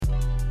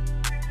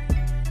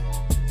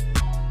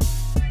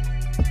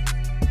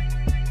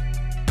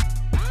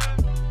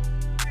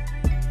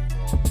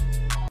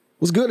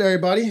What's good,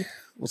 everybody?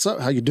 What's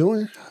up? How you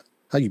doing?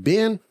 How you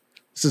been?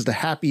 This is the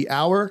happy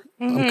hour.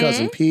 I'm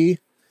Cousin P.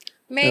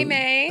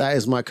 May. That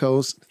is my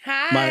host.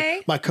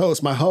 Hi. My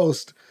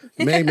host,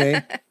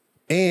 May.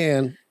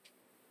 And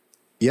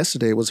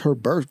yesterday was her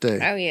birthday.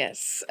 Oh,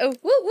 yes. Oh,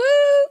 woo, woo.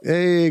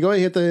 Hey, go ahead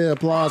and hit the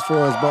applause for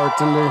us,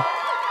 bartender.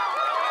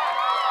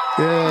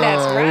 Yeah,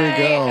 That's right. There you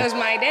go. It was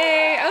my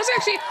day.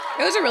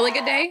 It was a really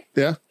good day.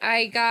 Yeah.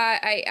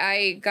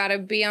 I got to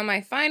be on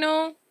my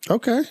final.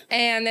 Okay.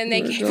 And then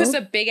they gave us a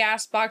big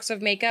ass box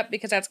of makeup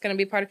because that's going to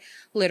be part of,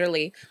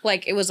 literally,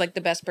 like, it was like the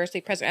best birthday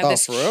present. I had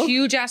this for real?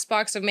 huge ass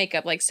box of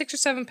makeup, like 6 or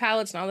 7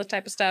 palettes and all this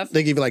type of stuff.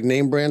 They give you like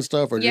name brand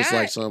stuff or just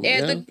like some?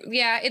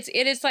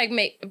 It is like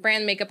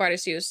brand makeup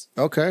artists use.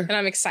 Okay. And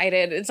I'm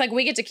excited. It's like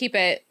we get to keep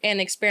it and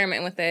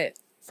experiment with it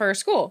for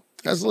school.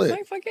 That's lit.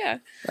 Like, fuck yeah.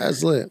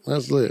 That's lit.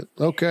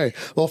 Okay.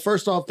 Well,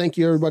 first off, thank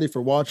you everybody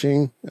for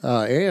watching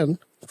and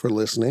for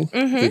listening.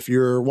 Mm-hmm. If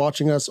you're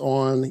watching us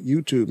on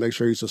YouTube, make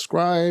sure you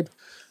subscribe,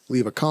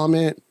 leave a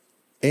comment,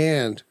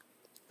 and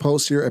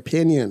post your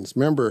opinions.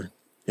 Remember,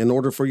 in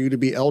order for you to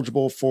be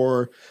eligible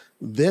for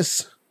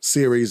this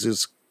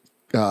series'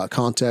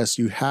 contest,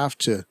 you have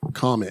to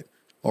comment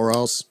or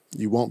else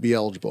you won't be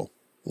eligible.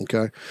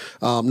 Okay.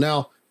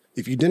 Now,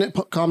 if you didn't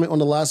comment on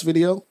the last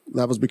video,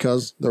 that was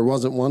because there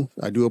wasn't one.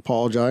 I do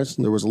apologize.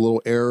 There was a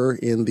little error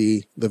in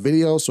the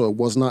video, so it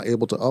was not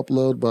able to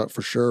upload, but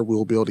for sure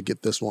we'll be able to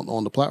get this one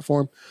on the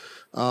platform.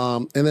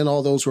 And then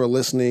all those who are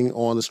listening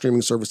on the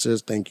streaming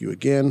services, thank you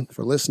again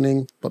for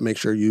listening, but make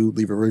sure you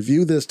leave a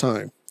review this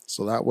time.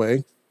 So that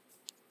way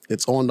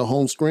it's on the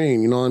home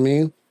screen, you know what I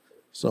mean?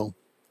 So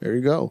there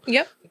you go.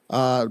 Yep.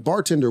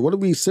 Bartender, what are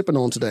we sipping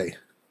on today?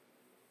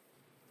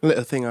 A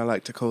little thing I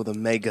like to call the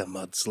mega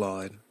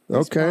mudslide.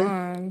 Okay.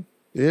 Fun.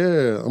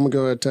 Yeah, I'm gonna go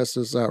ahead and test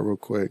this out real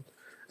quick.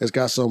 It's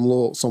got some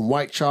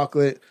white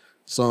chocolate,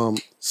 some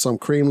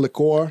cream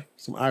liqueur,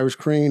 some Irish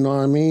cream, you know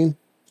what I mean?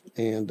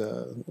 And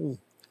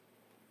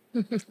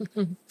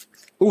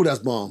ooh, that's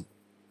bomb.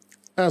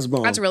 That's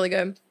bomb. That's really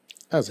good.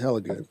 That's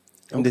hella good.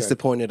 I'm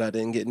disappointed I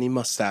didn't get any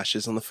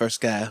mustaches on the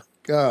first guy.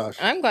 Gosh.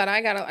 I'm glad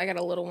I got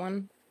a little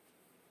one.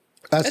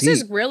 That's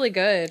This is really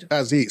good.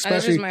 That's heat.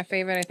 This is my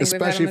favorite. I think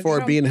especially we've had for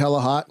it being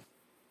hella hot.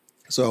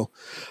 So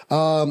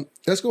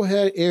let's go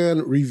ahead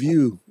and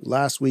review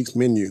last week's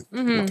menu.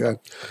 Mm-hmm. Okay.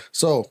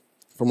 So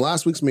from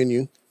last week's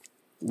menu,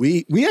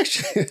 we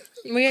actually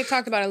we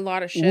talked about a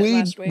lot of shit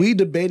last week. We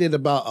debated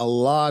about a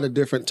lot of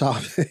different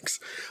topics,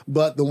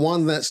 but the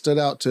one that stood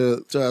out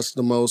to us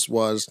the most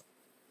was,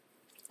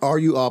 are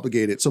you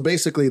obligated? So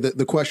basically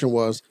the question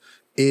was,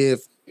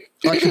 if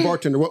actually,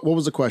 bartender, what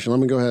was the question? Let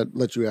me go ahead and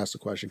let you ask the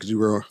question because you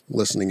were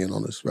listening in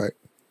on this, right?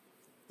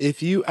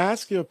 If you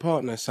ask your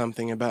partner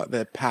something about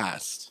their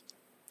past,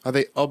 are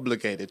they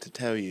obligated to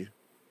tell you?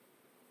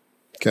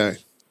 Okay.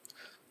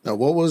 Now,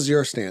 what was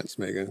your stance,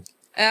 Megan?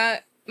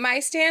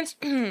 My stance,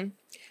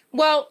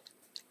 well,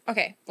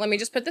 okay, let me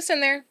just put this in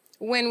there.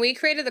 When we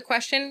created the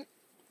question,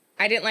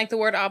 I didn't like the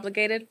word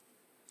obligated.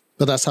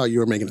 But that's how you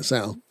were making it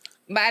sound.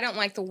 But I don't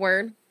like the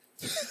word.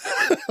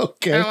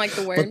 Okay. I don't like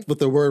the word. But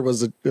the word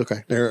was,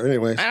 okay.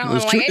 Anyway, I don't it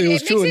was like true, it. it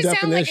was true in makes it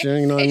sound definition,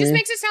 like you know what I it mean? just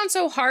makes it sound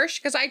so harsh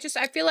because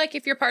I feel like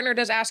if your partner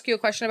does ask you a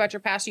question about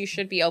your past, you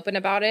should be open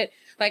about it.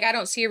 Like, I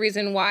don't see a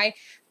reason why.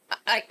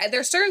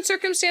 There's certain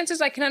circumstances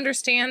I can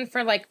understand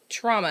for like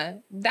trauma.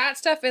 That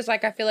stuff is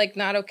like, I feel like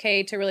not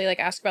okay to really like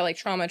ask about like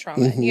trauma,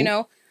 Mm-hmm. you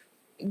know?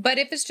 But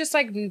if it's just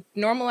like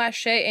normal ass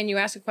shit and you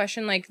ask a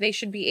question, like they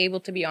should be able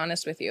to be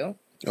honest with you.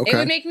 Okay. It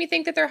would make me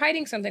think that they're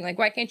hiding something. Like,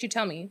 why can't you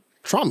tell me?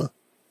 Trauma.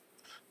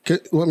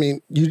 Well, I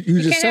mean,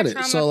 you just can't said have it.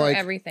 trauma So for like,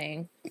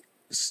 everything.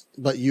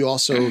 but you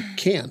also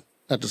can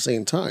at the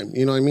same time.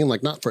 You know what I mean?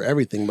 Like, not for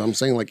everything, but I'm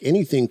saying like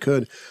anything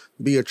could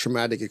be a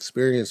traumatic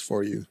experience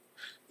for you,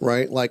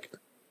 right? Like,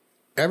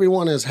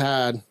 everyone has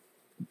had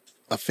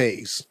a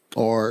phase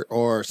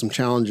or some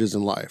challenges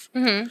in life.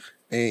 Mm-hmm.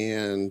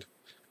 And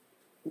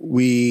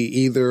we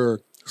either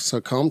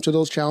succumb to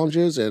those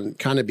challenges and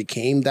kind of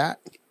became that,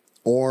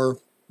 or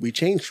we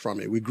changed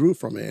from it. We grew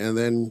from it. And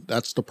then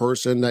that's the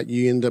person that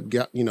you end up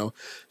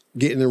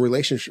getting a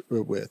relationship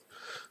with.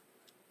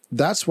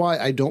 That's why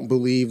I don't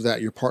believe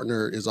that your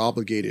partner is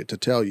obligated to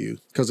tell you.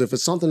 Because if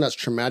it's something that's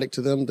traumatic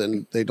to them,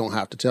 then they don't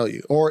have to tell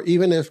you. Or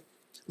even if,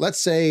 let's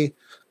say,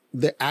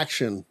 the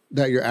action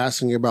that you're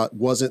asking about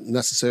wasn't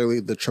necessarily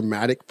the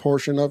traumatic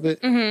portion of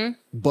it, Mm-hmm.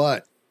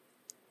 but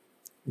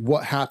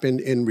what happened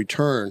in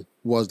return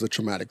was the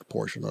traumatic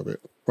portion of it,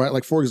 right?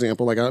 Like, for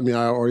example, I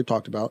already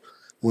talked about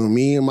when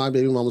me and my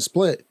baby mama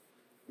split,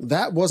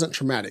 that wasn't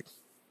traumatic.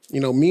 You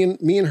know, me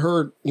and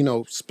her,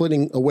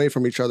 splitting away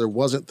from each other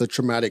wasn't the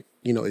traumatic,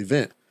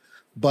 event,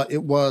 but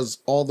it was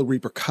all the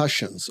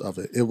repercussions of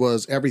it. It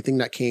was everything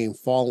that came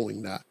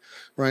following that,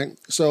 right?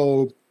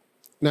 So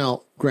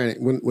now, granted,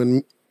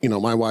 when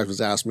my wife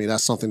has asked me,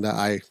 that's something that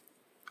I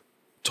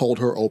told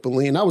her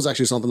openly. And that was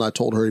actually something I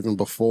told her even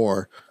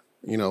before,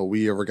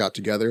 we ever got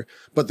together.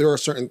 But there are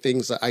certain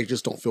things that I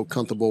just don't feel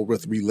comfortable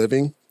with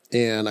reliving.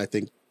 And I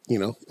think,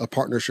 a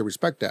partner should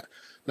respect that.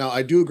 Now,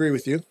 I do agree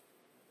with you.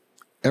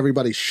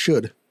 Everybody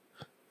should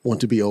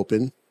want to be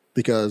open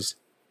because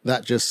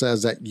that just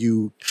says that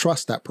you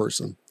trust that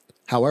person.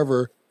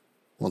 However,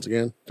 once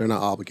again, they're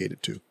not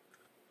obligated to.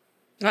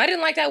 I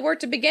didn't like that word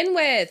to begin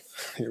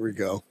with. Here we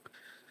go.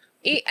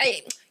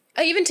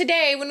 Even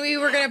today, when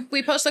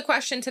we posted the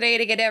question today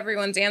to get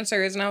everyone's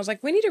answers, and I was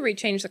like, we need to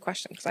rechange the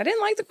question because I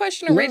didn't like the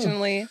question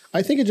originally.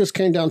 I think it just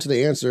came down to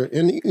the answer,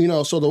 and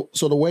so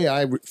the way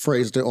I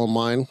phrased it on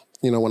mine,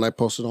 when I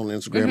posted on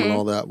Instagram and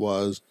all that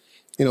was,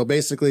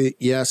 basically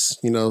yes,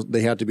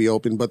 they had to be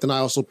open, but then I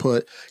also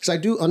put, because I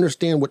do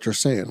understand what you're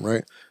saying,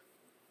 right?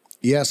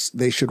 Yes,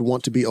 they should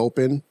want to be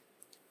open,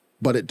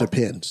 but it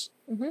depends.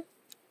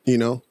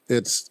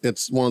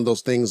 It's one of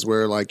those things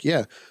where like,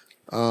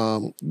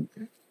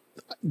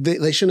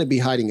 they shouldn't be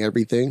hiding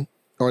everything,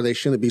 or they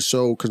shouldn't be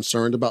so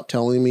concerned about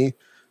telling me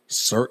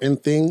certain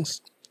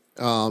things.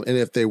 And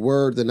if they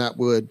were, then that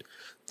would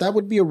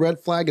be a red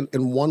flag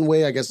in one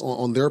way, I guess,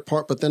 on their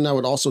part. But then that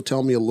would also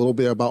tell me a little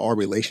bit about our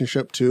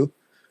relationship too.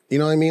 You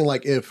know what I mean?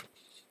 Like if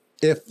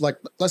like,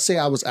 let's say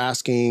I was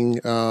asking,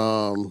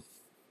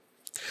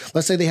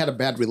 let's say they had a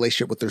bad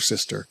relationship with their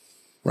sister,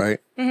 right?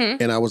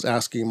 And I was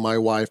asking my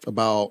wife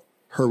about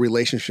her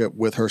relationship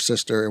with her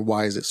sister and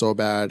why is it so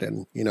bad,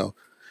 and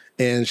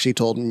and she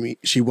told me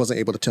she wasn't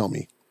able to tell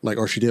me, like,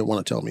 or she didn't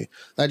want to tell me.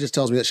 That just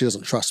tells me that she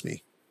doesn't trust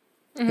me.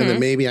 And then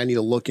maybe I need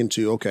to look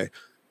into, okay,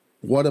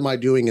 what am I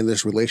doing in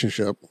this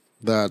relationship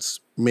that's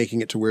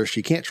making it to where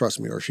she can't trust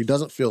me, or she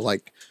doesn't feel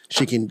like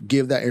she can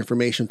give that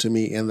information to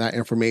me and that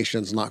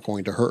information is not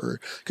going to hurt her?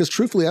 Because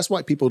truthfully, that's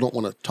why people don't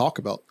want to talk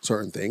about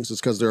certain things.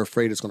 It's because they're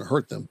afraid it's going to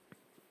hurt them.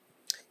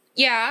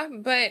 Yeah,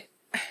 but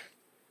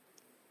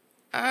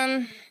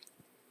I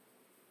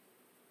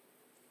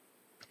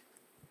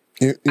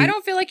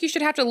don't feel like you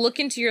should have to look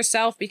into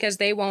yourself because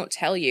they won't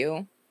tell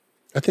you.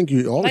 I think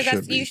you always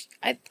should be.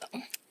 I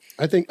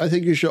think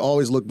you should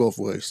always look both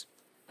ways.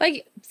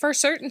 Like for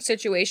certain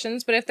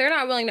situations, but if they're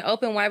not willing to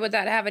open, why would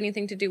that have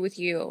anything to do with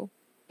you?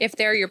 If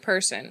they're your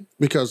person,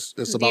 because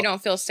it's about, you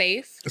don't feel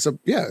safe.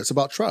 It's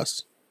about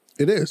trust.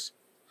 It is.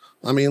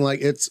 I mean,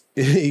 like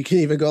you can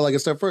even go like a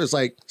step further. It's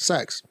like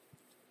sex,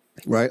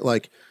 right?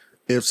 Like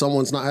if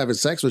someone's not having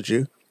sex with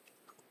you,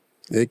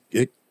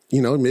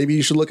 maybe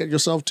you should look at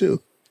yourself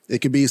too. It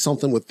could be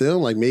something with them,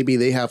 like maybe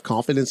they have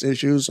confidence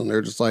issues and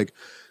they're just like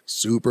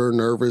super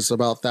nervous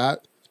about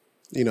that,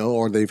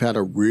 or they've had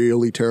a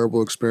really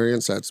terrible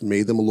experience that's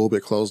made them a little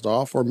bit closed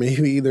off, or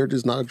maybe they're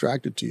just not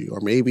attracted to you, or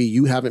maybe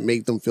you haven't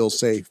made them feel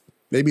safe.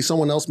 Maybe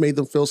someone else made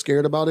them feel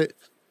scared about it,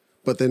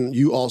 but then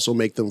you also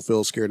make them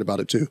feel scared about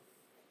it too.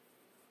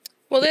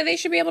 Well, then they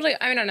should be able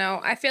to, I don't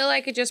know. I feel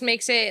like it just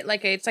makes it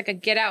like it's like a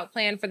get out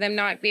plan for them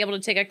not be able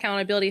to take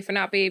accountability for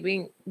not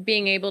being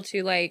able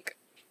to like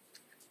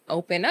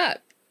open up.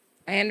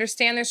 I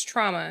understand there's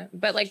trauma,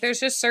 but like there's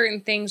just certain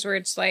things where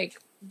it's like,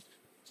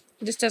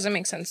 it just doesn't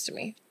make sense to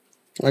me.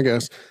 I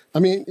guess. I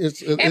mean,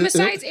 and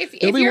besides, if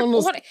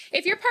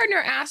your partner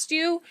asked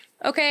you,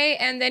 okay,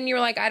 and then you're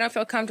like, I don't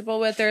feel comfortable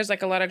with, there's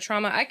like a lot of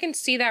trauma, I can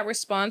see that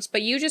response,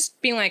 but you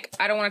just being like,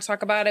 I don't want to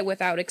talk about it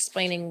without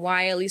explaining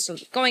why, at least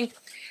going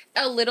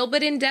a little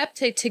bit in depth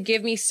to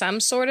give me some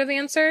sort of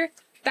answer,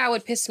 that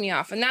would piss me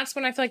off. And that's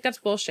when I feel like that's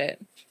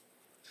bullshit.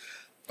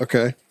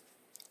 Okay.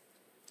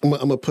 I'm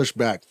gonna push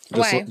back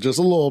just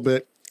a little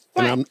bit.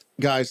 Why?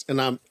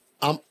 And I'm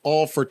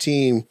all for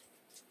team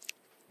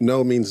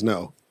no means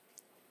no.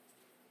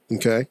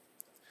 Okay?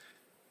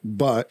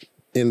 But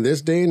in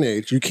this day and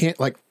age, you can't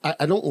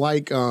I don't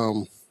like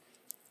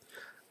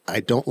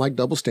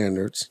double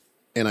standards,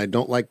 and I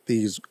don't like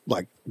these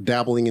like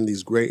dabbling in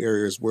these gray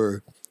areas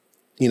where,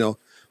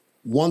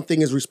 one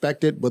thing is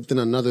respected, but then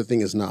another thing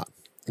is not.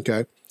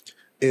 Okay?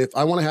 If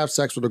I want to have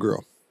sex with a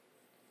girl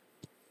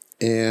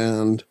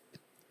and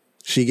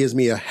she gives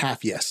me a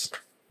half yes,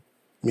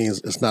 means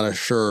it's not a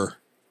sure,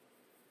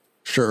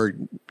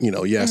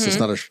 yes.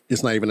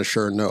 It's not even a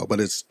sure no,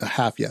 but it's a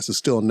half yes. It's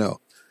still a no,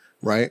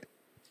 right?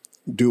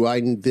 Do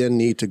I then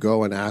need to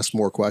go and ask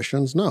more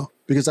questions? No,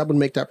 because that would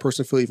make that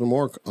person feel even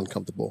more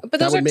uncomfortable. But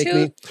those are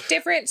two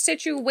different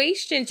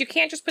situations. You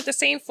can't just put the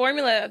same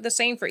formula the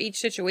same for each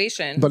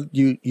situation. But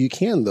you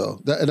can though.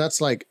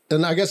 That's like,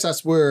 and I guess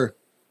that's where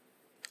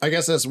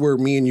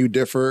me and you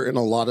differ in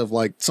a lot of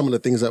like some of the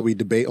things that we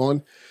debate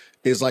on.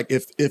 Is like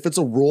if it's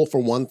a rule for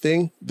one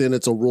thing, then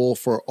it's a rule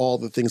for all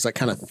the things that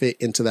kind of fit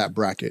into that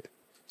bracket.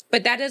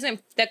 But that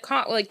doesn't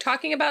like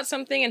talking about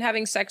something and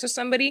having sex with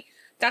somebody,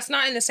 that's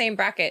not in the same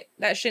bracket.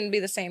 That shouldn't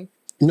be the same.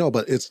 No,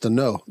 but it's the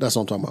no. That's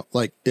what I'm talking about.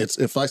 Like it's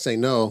if I say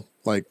no,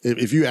 like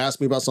if you ask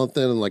me about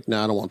something and like,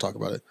 nah, I don't want to talk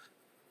about it.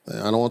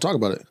 I don't want to talk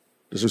about it.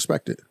 Just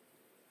respect it.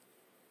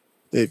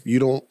 If you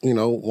don't,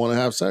 want to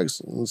have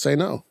sex, say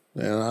no.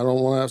 And I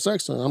don't want to have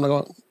sex, I'm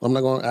not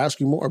going to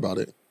ask you more about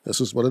it. This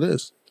is what it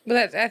is.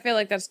 But I feel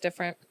like that's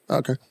different.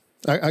 Okay,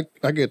 I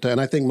get that,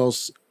 and I think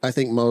most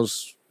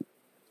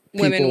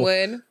women people,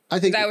 would. I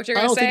think Is that what you're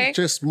I gonna don't say? think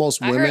just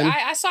most I women. heard.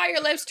 I saw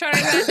your lips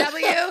turning into a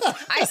W.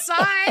 I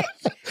saw it,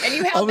 and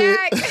you held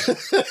I back.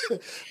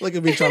 Look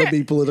at me trying to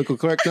be political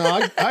correct.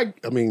 No, I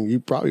mean, you're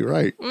probably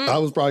right. I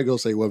was probably gonna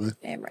say women.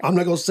 Damn right. I'm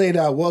not gonna say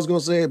that I was gonna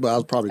say it, but I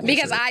was probably gonna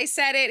Because say I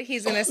said it,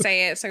 he's gonna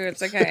say it, so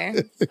it's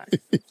okay.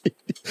 it.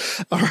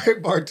 All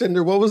right,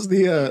 bartender. What was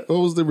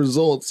the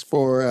results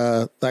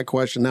for that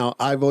question? Now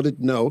I voted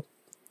no.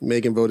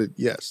 Megan voted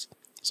yes.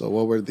 So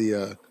what were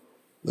the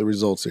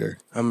results here?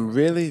 I'm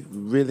really,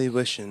 really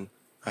wishing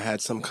I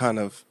had some kind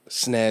of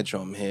snare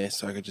drum here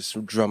so I could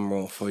just drum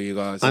roll for you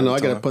guys. I know I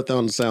every gotta time. put that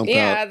on the SoundCloud.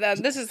 Yeah,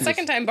 this is the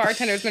second time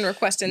bartender's been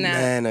requesting that.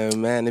 Man, oh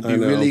man, it'd I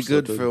be know, really I'm so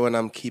good good. for when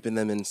I'm keeping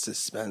them in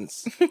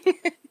suspense.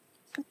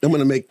 I'm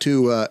gonna make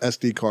 2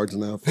 SD cards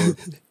now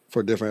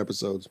for different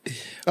episodes.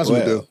 That's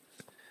what we Well, do.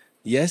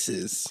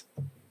 Yeses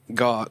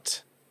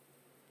got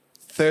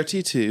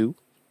 32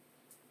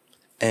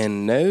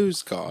 and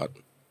no's got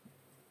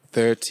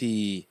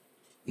 39.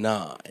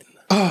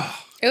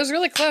 It was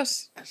really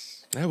close.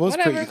 That was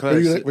Whatever. pretty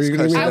close. Were you It's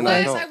gonna closer give me I than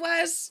that? was. thought. I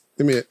was.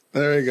 Give me it.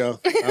 There you go.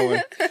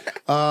 I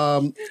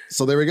win.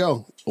 So there we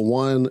go.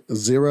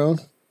 1-0.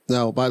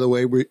 Now, by the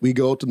way, we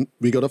go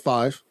to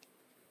 5,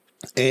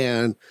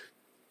 and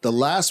the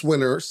last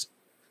winners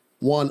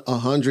won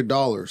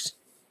 $100.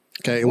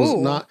 Okay, it was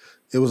Ooh. not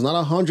a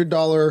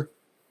 $100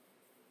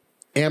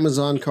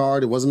 Amazon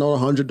card. It wasn't a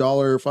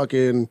 $100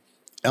 fucking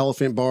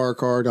Elephant Bar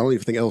card. I don't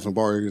even think Elephant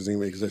Bar doesn't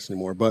even exist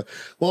anymore. But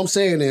what I'm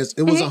saying is,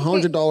 it was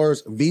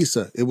 $100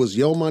 Visa. It was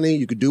your money.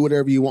 You could do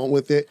whatever you want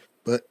with it.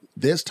 But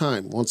this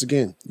time, once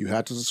again, you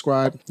had to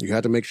subscribe. You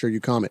had to make sure you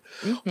comment.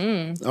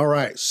 All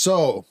right.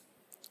 So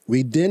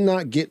we did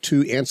not get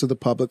to answer the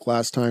public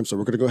last time. So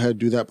we're going to go ahead and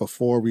do that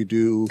before we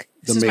do the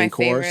This is main my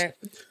course. favorite.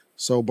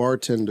 So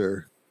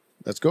bartender,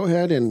 let's go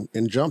ahead and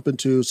jump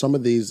into some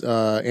of these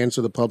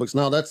answer the publics.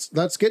 Now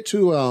let's get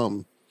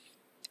to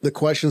the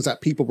questions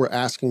that people were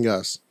asking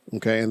us.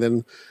 Okay. And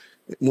then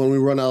when we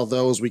run out of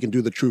those, we can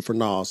do the true for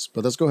nos.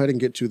 But let's go ahead and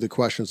get to the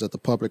questions that the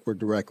public were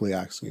directly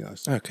asking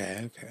us.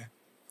 Okay.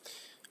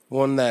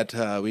 One that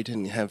we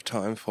didn't have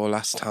time for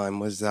last time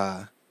was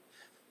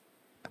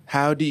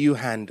how do you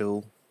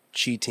handle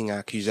cheating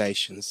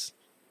accusations?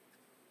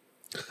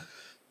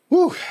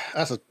 Whew,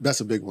 that's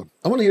a big one.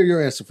 I want to hear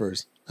your answer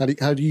first.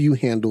 How do you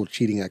handle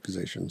cheating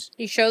accusations?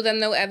 You show them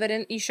no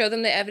evidence. You show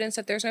them the evidence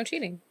that there's no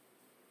cheating.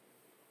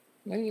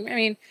 I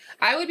mean,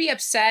 I would be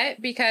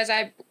upset because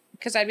I'd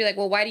be like,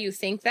 well, why do you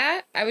think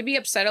that? I would be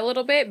upset a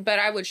little bit, but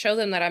I would show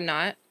them that I'm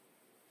not.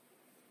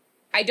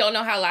 I don't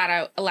know how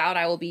loud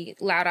I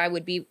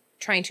would be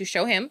trying to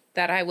show him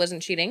that I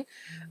wasn't cheating,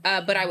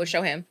 but I would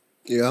show him.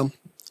 Yeah,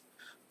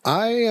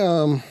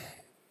 And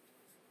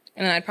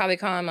then I'd probably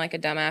call him like a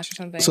dumbass or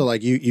something. So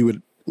like you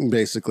would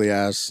basically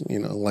ask,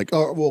 like,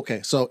 oh, well,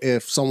 okay. So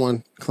if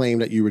someone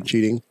claimed that you were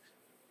cheating,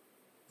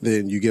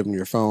 then you give them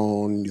your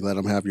phone, you let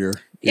them have your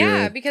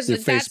because your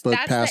that's Facebook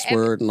the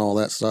password and all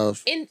that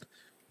stuff. In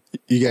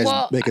You guys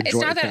well, make a it's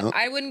joint not that account.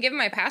 I wouldn't give him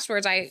my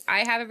passwords. I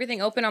have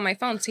everything open on my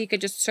phone, so he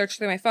could just search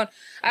through my phone.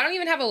 I don't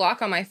even have a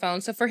lock on my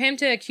phone, so for him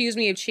to accuse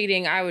me of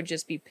cheating, I would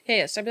just be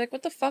pissed. I'd be like,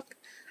 "What the fuck?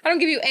 I don't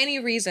give you any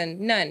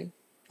reason, none."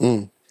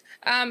 Well,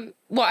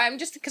 I'm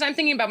just because I'm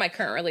thinking about my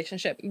current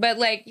relationship, but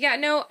like, yeah,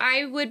 no,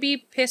 I would be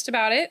pissed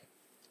about it,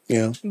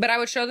 Yeah. but I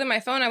would show them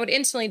my phone. I would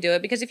instantly do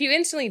it because if you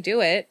instantly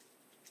do it,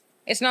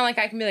 it's not like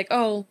I can be like,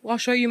 "Oh, I'll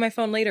show you my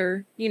phone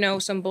later,"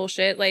 some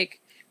bullshit.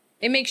 Like,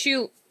 it makes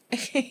you.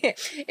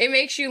 It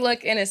makes you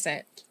look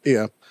innocent.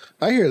 Yeah,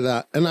 I hear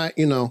that, and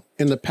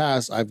in the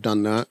past I've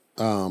done that.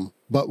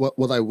 But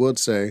what I would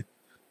say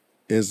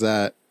is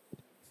that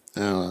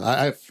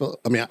I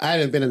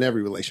haven't been in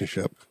every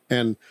relationship,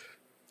 and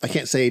I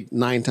can't say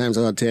 9 times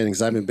out of 10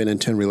 because I haven't been in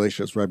 10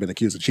 relationships where I've been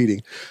accused of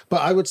cheating. But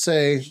I would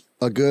say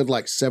a good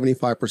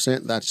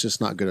 75%. That's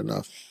just not good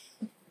enough.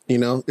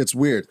 It's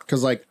weird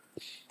because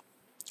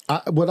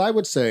what I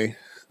would say.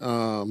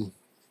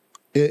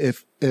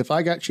 If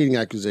I got cheating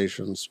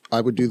accusations,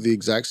 I would do the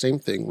exact same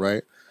thing,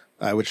 right?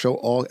 I would show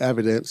all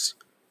evidence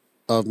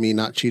of me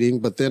not cheating,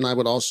 but then I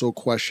would also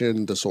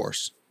question the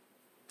source.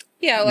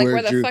 Yeah, like where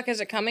Where'd the you- fuck is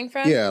it coming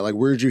from? Yeah, like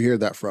where'd you hear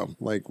that from?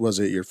 Like, was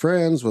it your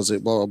friends? Was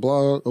it blah,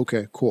 blah, blah?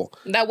 Okay, cool.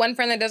 That one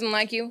friend that doesn't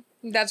like you,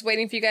 that's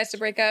waiting for you guys to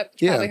break up.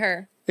 It's Yeah. probably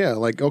her. Yeah,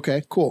 like,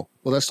 okay, cool.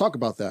 Well, let's talk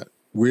about that.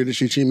 Where did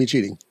she see me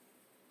cheating?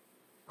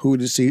 Who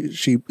did she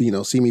see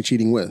me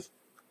cheating with?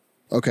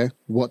 Okay,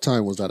 what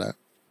time was that at?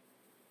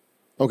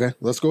 Okay,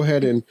 let's go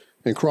ahead and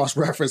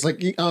cross-reference.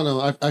 Like, I don't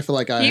know. I feel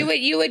like You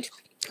would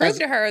prove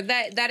to her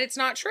that it's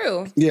not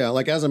true. Yeah,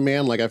 like as a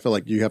man, like I feel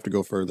like you have to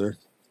go further,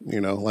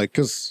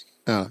 because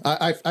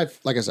I've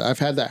like I said, I've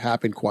had that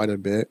happen quite a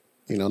bit,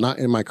 not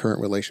in my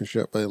current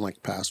relationship, but in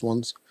like past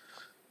ones.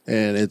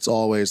 And it's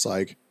always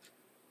like,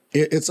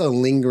 it's a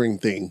lingering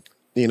thing,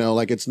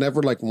 like it's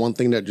never like one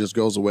thing that just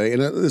goes away.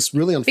 And it's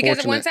really unfortunate.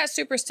 Because once that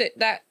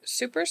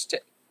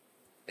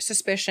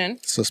suspicion,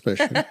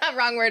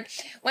 wrong word.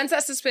 Once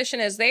that suspicion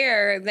is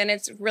there, then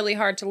it's really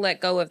hard to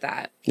let go of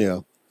that.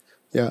 Yeah.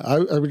 I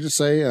would just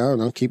say, I don't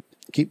know, keep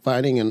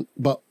fighting.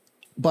 But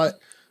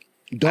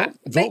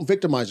Don't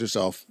victimize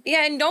yourself.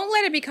 Yeah, and don't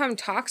let it become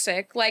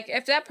toxic. Like,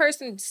 if that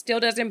person still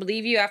doesn't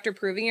believe you after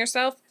proving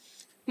yourself,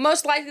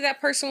 most likely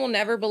that person will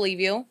never believe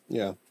you.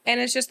 Yeah.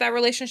 And it's just that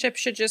relationship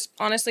should just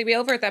honestly be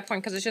over at that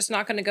point because it's just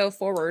not going to go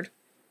forward.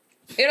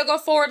 It'll go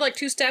forward like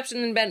 2 steps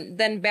and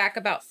then back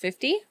about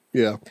 50.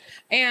 Yeah.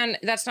 And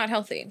that's not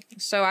healthy.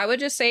 So I would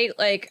just say,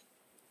 like,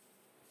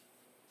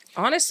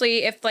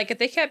 honestly, if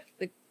they kept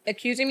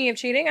accusing me of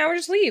cheating, I would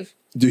just leave.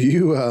 Do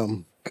you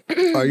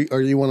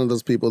are you one of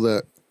those people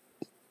that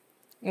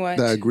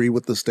agree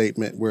with the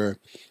statement where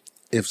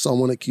if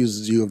someone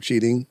accuses you of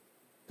cheating,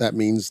 that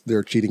means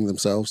they're cheating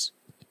themselves?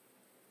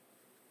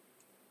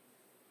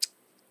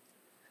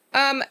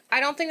 I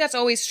don't think that's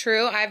always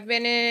true. I've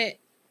been in it.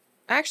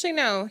 Actually,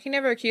 no, he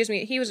never accused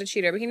me. He was a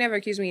cheater, but he never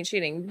accused me of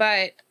cheating.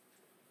 But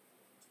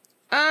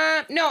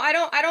no,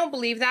 I don't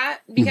believe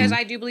that because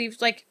I do believe,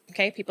 like,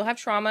 okay, people have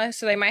trauma,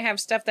 so they might have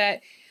stuff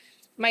that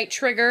might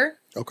trigger.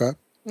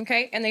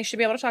 Okay, and they should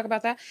be able to talk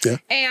about that. Yeah.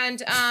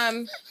 And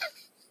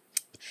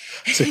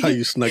See how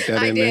you snuck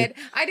that in there?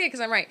 I did because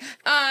I'm right.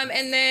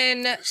 And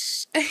then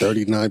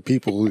 39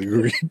 people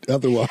agreed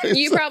otherwise.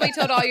 You probably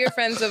told all your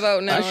friends to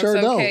vote no. I sure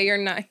it's okay, don't. You're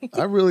 9.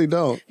 I really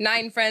don't.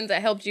 9 friends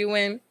that helped you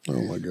win.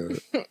 Oh my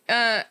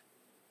God.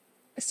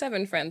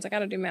 7 friends. I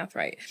gotta do math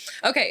right.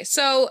 Okay,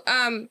 so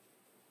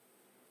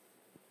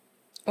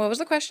what was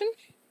the question?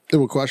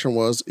 The question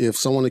was, if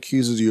someone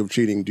accuses you of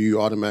cheating, do you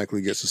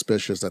automatically get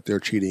suspicious that they're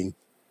cheating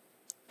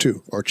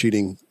too, or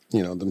cheating,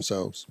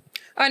 themselves?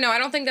 Oh, no, I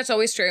don't think that's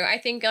always true. I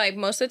think, like,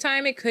 most of the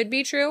time it could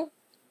be true,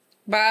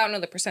 but I don't know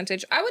the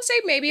percentage. I would say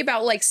maybe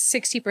about, like,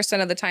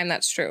 60% of the time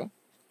that's true.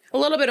 A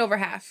little bit over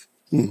half.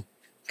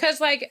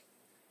 Because, like,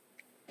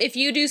 if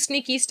you do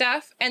sneaky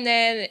stuff and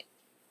then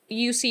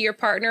you see your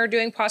partner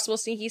doing possible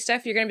sneaky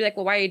stuff, you're going to be like,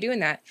 well, why are you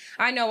doing that?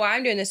 I know why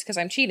I'm doing this because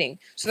I'm cheating.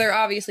 So they're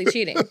obviously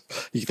cheating.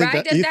 You think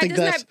right?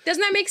 that,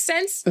 doesn't that make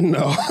sense?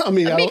 No. I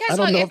mean, I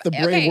don't know if the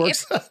brain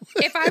works.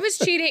 If I was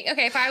cheating,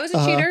 if I was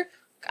a cheater,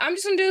 I'm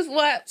just going to do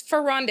what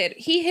Ferran did.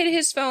 He hid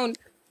his phone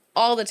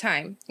all the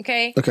time,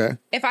 okay? Okay.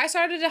 If I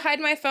started to hide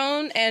my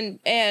phone and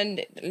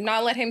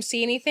not let him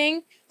see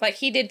anything like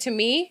he did to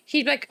me,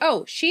 he'd be like,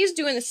 oh, she's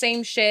doing the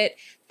same shit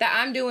that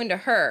I'm doing to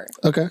her.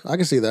 Okay, I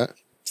can see that.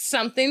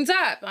 Something's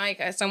up.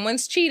 Like,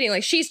 someone's cheating.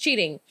 Like, she's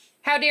cheating.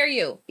 How dare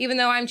you? Even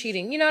though I'm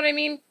cheating. You know what I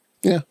mean?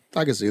 Yeah,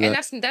 I can see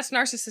that. And that's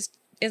narcissist.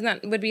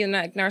 Would be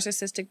like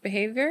narcissistic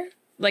behavior?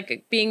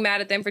 Like being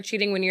mad at them for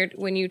cheating when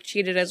you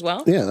cheated as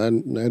well? Yeah,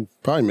 that'd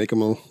probably make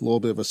them a little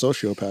bit of a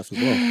sociopath as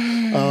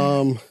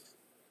well.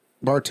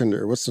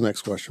 Bartender, what's the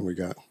next question we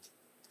got?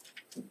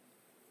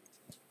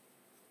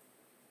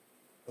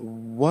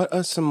 What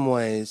are some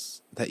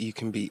ways that you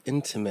can be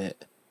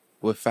intimate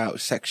without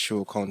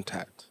sexual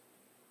contact?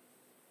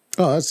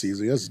 Oh, that's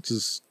easy. That's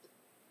just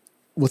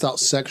without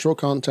sexual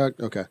contact.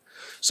 Okay.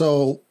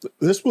 So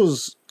this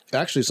was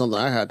actually something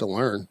I had to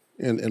learn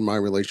in my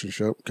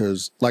relationship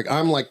because, like,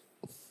 I'm like,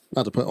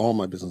 not to put all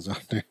my business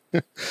out there,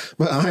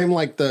 but I am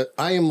like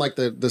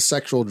the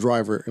sexual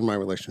driver in my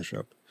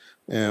relationship.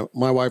 And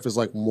my wife is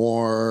like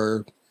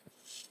more,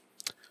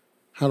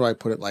 how do I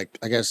put it? Like,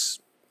 I guess,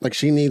 like,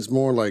 she needs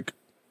more like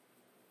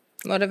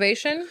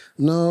motivation.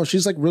 No,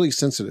 she's like really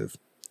sensitive.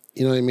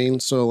 You know what I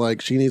mean? So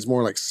like she needs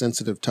more like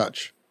sensitive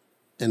touch,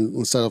 and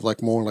instead of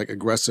like more like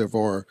aggressive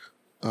or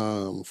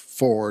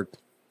forward,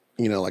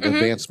 like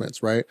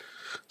advancements, right?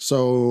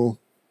 So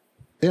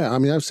yeah, I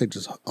mean, I'd say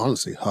just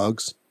honestly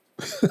hugs.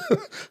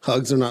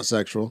 Hugs are not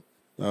sexual.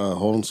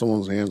 Holding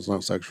someone's hand is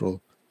not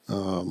sexual.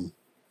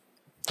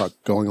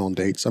 Going on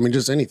dates. I mean,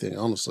 just anything,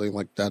 honestly,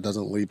 like that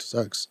doesn't lead to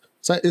sex.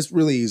 So it's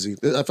really easy.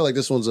 I feel like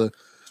this one's a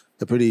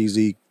pretty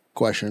easy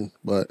question,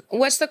 but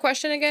what's the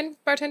question again,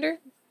 bartender?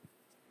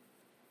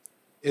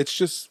 It's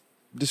just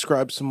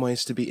describe some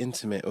ways to be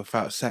intimate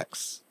without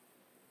sex.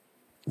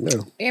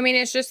 Yeah. I mean,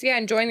 it's just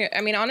enjoying it.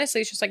 I mean,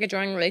 honestly, it's just like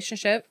enjoying a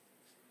relationship.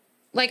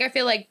 Like, I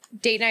feel like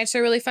date nights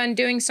are really fun.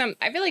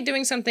 I feel like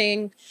doing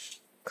something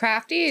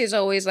crafty is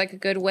always like a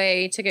good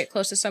way to get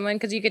close to someone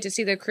because you get to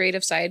see their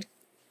creative side.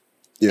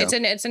 Yeah.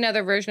 It's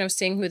another version of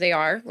seeing who they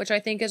are, which I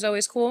think is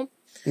always cool.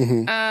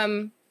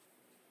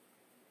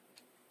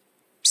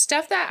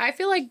 Stuff that I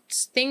feel like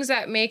things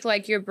that make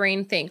like your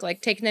brain think, like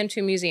taking them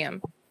to a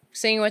museum,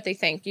 seeing what they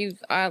think. You,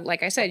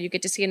 like I said, you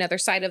get to see another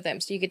side of them,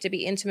 so you get to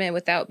be intimate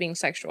without being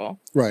sexual.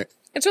 Right.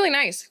 It's really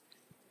nice.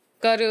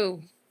 I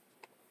don't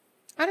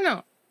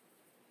know.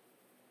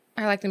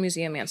 I like the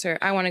museum answer.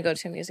 I want to go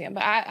to a museum,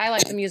 but I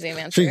like the museum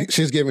answer.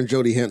 She's giving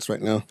Jody hints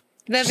right now.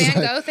 The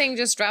Van Gogh thing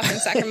just dropped in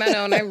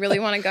Sacramento, and I really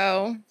want to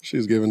go.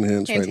 She's giving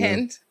hints right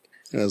now.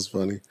 That's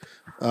funny.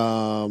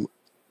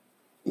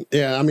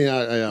 Yeah, I mean,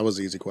 I was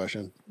an easy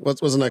question.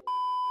 What's the next?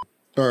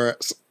 Or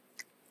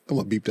I'm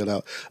gonna beep that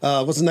out.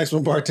 What's the next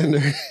one,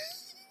 bartender?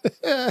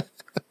 Fuck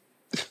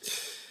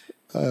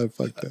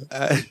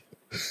that.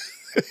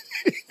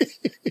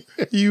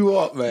 You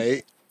what,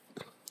 mate?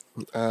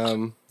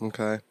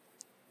 Okay.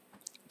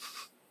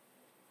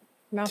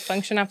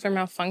 Malfunction after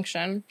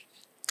malfunction.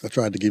 I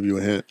tried to give you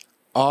a hint.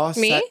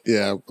 Me?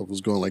 Yeah, I was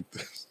going like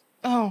this.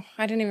 Oh,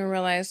 I didn't even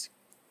realize.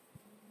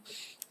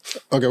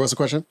 Okay, what's the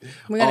question?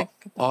 We gotta.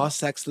 Are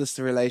sexless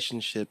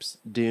relationships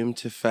doomed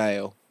to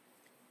fail?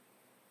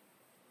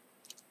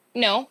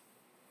 No.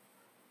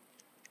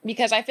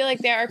 Because I feel like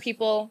there are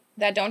people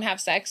that don't have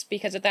sex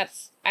because if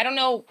that's I don't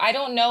know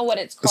what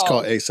it's called. It's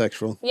called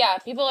asexual. Yeah,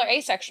 people are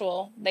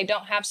asexual. They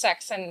don't have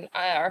sex and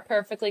are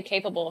perfectly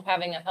capable of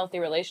having a healthy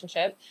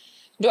relationship.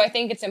 Do I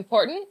think it's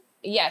important?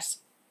 Yes.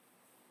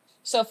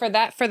 So for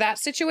that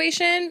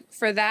situation,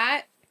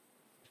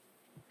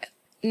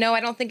 no,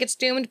 I don't think it's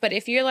doomed. But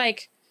if you're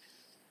like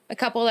a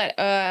couple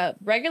that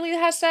regularly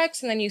has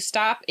sex and then you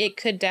stop, it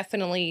could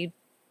definitely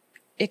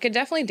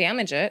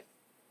damage it.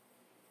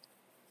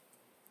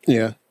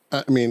 Yeah,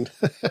 I mean,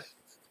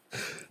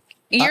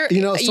 I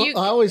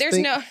always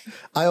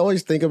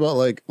think about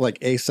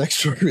like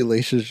asexual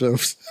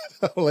relationships.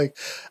 Like,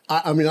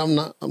 I mean, I'm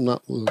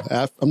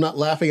not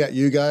laughing at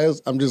you guys.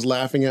 I'm just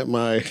laughing at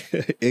my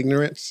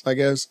ignorance, I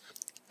guess.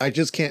 I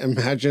just can't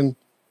imagine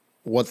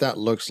what that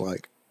looks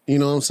like. You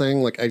know what I'm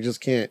saying? Like, I just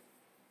can't.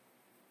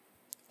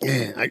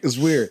 Yeah, it's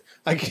weird.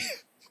 I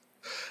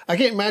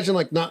can't imagine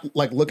not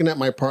looking at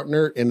my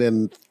partner and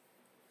then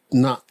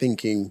not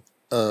thinking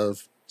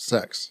of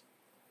sex.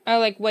 Oh,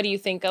 like what do you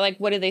think? Like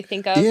what do they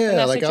think of yeah, in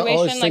that like situation? I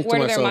always think Like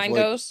where to do their myself, mind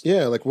like, goes?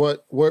 Yeah, like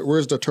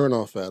where's the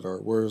turnoff at, or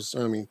where's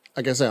I mean,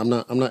 like I said, I'm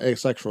not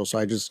asexual, so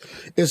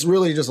it's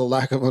really just a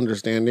lack of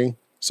understanding.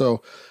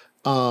 So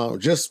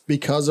just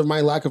because of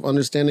my lack of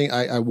understanding,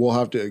 I will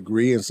have to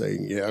agree and say,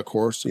 yeah, of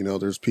course,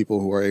 there's people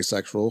who are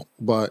asexual,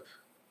 but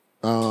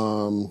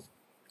For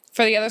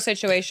the other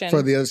situation.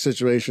 for the other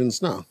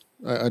situations, no,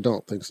 I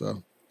don't think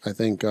so. I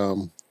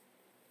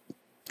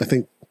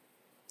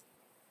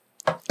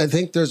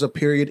think there's a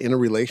period in a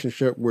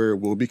relationship where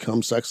we'll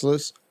become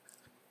sexless,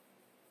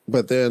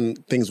 but then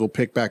things will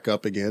pick back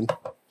up again.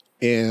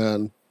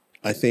 And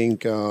I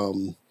think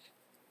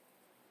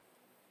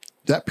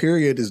that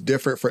period is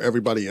different for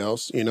everybody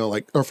else,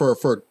 or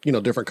for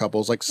different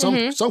couples. Like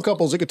some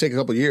couples, it could take a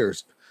couple of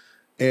years.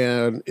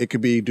 And it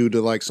could be due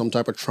to like some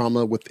type of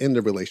trauma within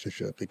the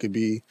relationship. It could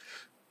be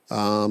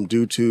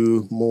due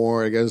to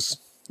more, I guess,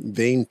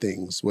 vain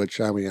things, which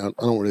I mean, I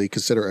don't really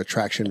consider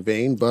attraction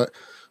vain, but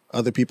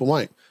other people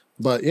might.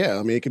 But yeah,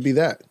 I mean, it could be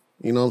that.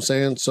 You know what I'm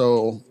saying?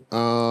 So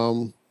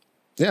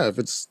yeah, if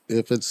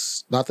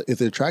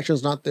the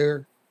attraction's not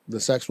there, the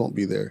sex won't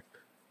be there.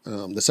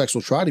 The sex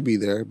will try to be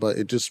there, but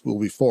it just will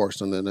be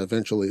forced, and then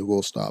eventually it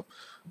will stop.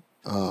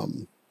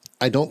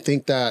 I don't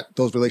think that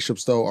those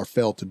relationships though are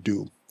failed to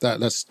doom. I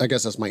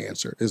guess that's my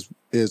answer. Is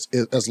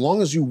as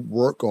long as you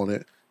work on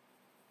it,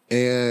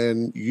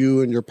 and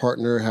you and your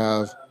partner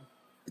have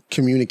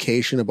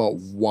communication about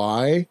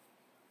why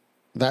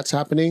that's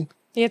happening.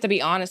 You have to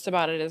be honest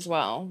about it as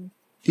well.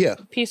 Yeah.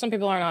 Some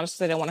people aren't honest because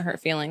they don't want to hurt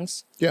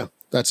feelings. Yeah,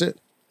 that's it.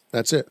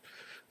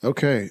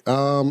 Okay.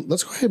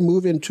 Let's go ahead and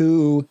move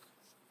into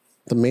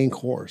the main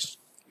course.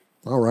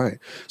 All right.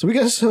 So we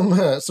got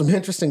some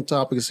interesting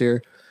topics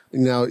here.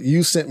 Now,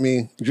 you sent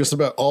me just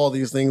about all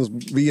these things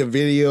via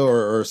video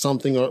or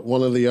something, or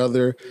one or the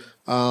other.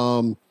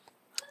 And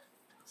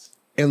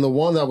the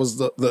one that was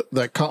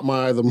that caught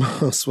my eye the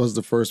most was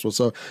the first one.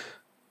 So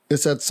it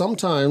said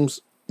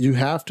sometimes you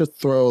have to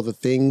throw the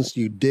things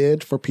you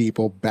did for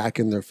people back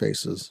in their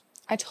faces.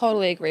 I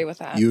totally agree with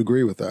that. You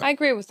agree with that? I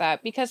agree with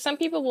that because some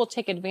people will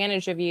take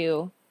advantage of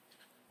you,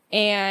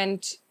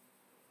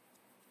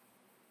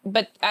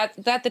 but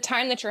at the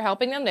time that you're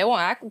helping them, they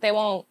won't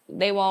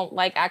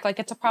act like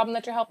it's a problem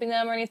that you're helping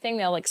them or anything.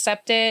 They'll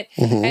accept it.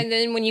 Mm-hmm. And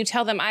then when you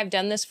tell them, I've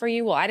done this for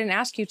you, well, I didn't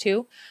ask you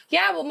to.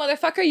 Yeah, well,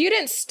 motherfucker, you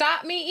didn't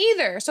stop me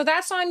either. So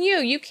that's on you.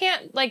 You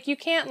can't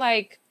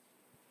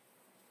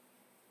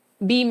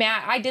be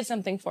mad. I did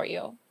something for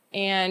you.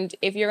 And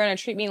if you're going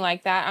to treat me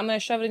like that, I'm going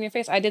to shove it in your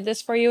face. I did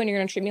this for you and you're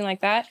going to treat me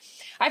like that.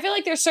 I feel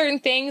like there's certain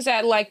things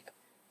that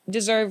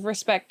deserve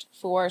respect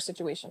for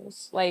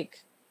situations.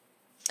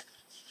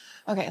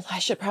 Okay, I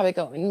should probably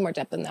go in more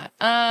depth than that.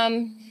 I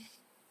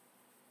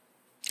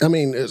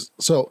mean,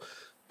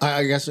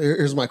 I guess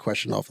here's my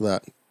question off of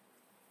that.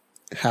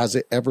 Has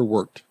it ever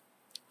worked?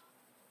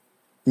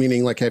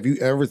 Meaning, have you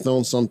ever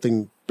thrown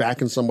something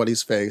back in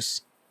somebody's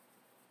face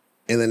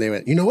and then they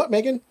went, you know what,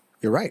 Megan?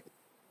 You're right.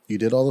 You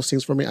did all those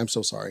things for me. I'm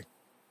so sorry.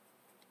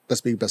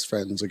 Let's be best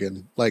friends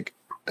again.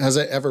 Has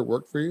it ever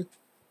worked for you?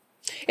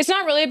 It's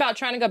not really about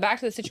trying to go back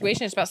to the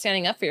situation. It's about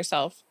standing up for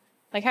yourself.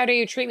 How do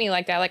you treat me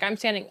like that?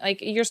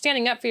 You're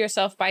standing up for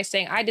yourself by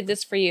saying, I did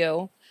this for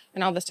you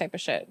and all this type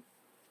of shit.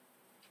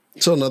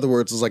 So in other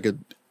words, it's like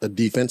a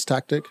defense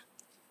tactic?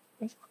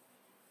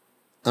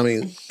 I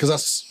mean, because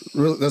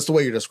that's the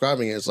way you're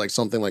describing it. It's like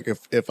something like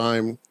if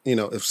I'm,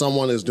 if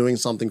someone is doing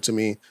something to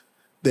me,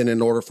 then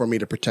in order for me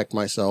to protect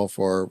myself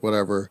or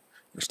whatever,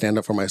 or stand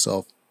up for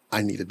myself,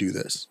 I need to do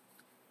this.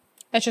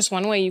 That's just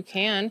one way you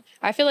can.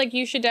 I feel like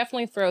you should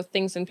definitely throw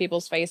things in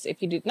people's face if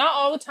you do. Not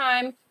all the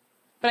time,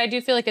 but I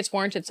do feel like it's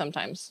warranted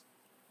sometimes.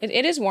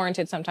 It is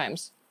warranted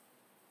sometimes.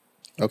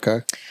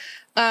 Okay.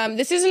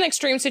 This is an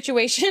extreme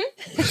situation,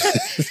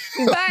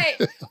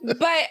 but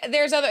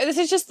there's other. This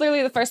is just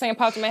literally the first thing that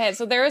popped in my head.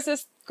 So there was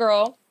this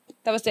girl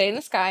that was dating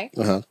this guy,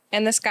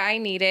 and this guy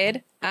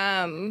needed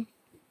a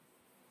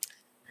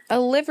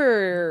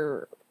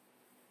liver,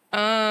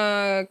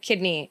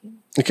 kidney.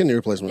 A kidney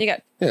replacement. You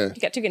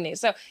got 2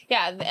 kidneys. So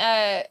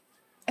yeah,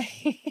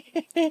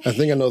 I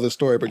think I know this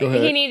story, but go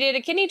ahead. he needed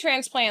a kidney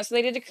transplant, so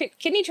they did a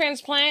kidney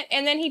transplant,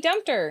 and then he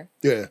dumped her.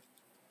 Yeah,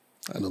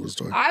 I know the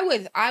story.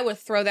 I would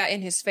throw that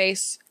in his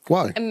face.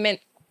 Why?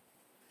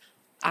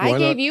 I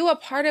gave you a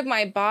part of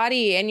my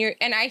body, and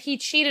he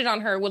cheated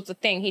on her was the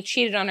thing. He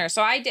cheated on her.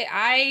 So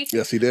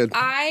Yes, he did.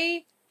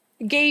 I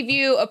gave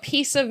you a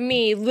piece of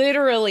me,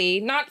 literally,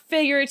 not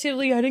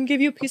figuratively. I didn't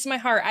give you a piece of my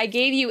heart. I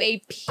gave you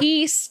a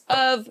piece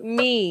of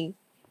me.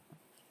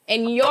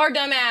 And your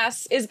dumb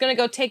ass is going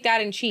to go take that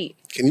and cheat.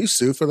 Can you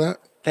sue for that?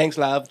 Thanks,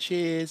 love.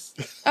 Cheers.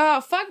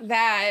 Oh, fuck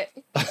that.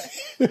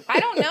 I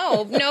don't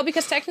know. No,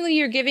 because technically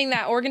you're giving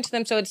that organ to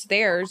them, so it's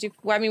theirs.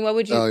 What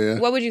would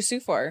you sue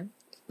for?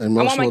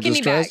 Emotional my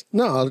kidney distress?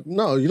 back.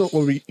 No, you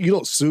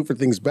don't sue for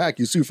things back.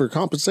 You sue for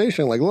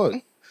compensation. Like, look,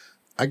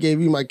 I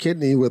gave you my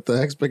kidney with the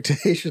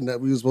expectation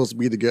that we were supposed to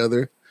be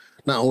together.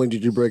 Not only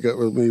did you break up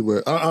with me,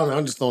 but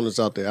I'm just throwing this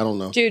out there. I don't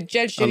know. Dude,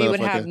 Judge Judy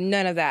would have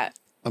none of that.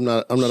 I'm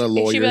not a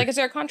lawyer. She'd be like, "Is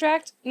there a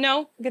contract?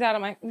 No, get out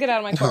of my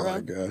courtroom." Oh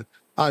my god,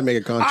 I'd make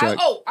a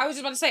contract. I was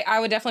just about to say,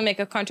 I would definitely make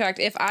a contract.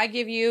 If I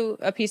give you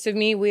a piece of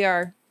me, we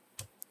are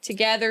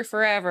together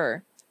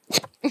forever.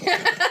 You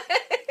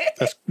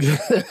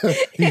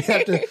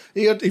have to,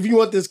 if you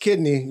want this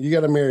kidney, you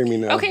got to marry me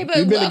now. Okay, but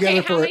we've been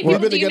together how many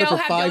people do you know for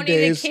have 5 donated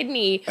days.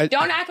 kidney?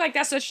 Don't act like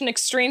that's such an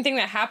extreme thing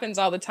that happens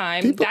all the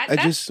time.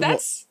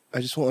 I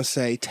just want to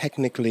say,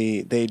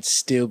 technically, they'd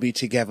still be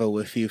together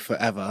with you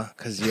forever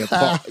because you're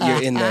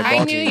in their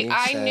body.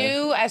 I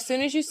knew as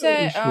soon as you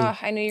said,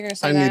 I knew you were gonna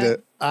say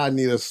that. I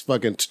need a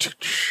fucking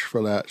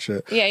for that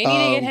shit. Yeah, you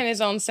need to get him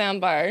his own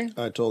soundbar.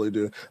 I totally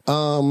do.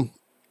 I'm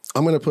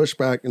gonna push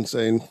back and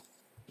say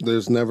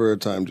there's never a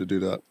time to do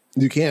that.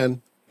 You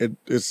can.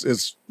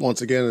 It's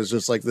once again, it's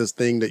just like this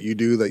thing that you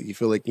do that you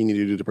feel like you need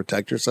to do to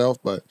protect yourself,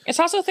 but it's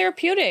also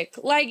therapeutic.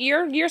 Like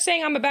you're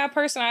saying I'm a bad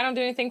person, I don't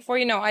do anything for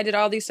you. No, I did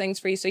all these things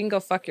for you, so you can go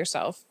fuck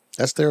yourself.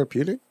 That's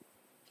therapeutic?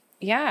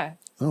 Yeah.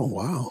 Oh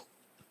wow.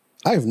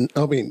 I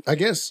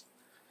guess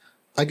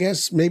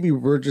maybe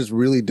we're just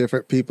really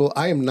different people.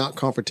 I am not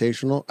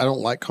confrontational. I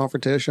don't like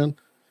confrontation.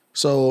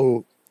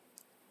 So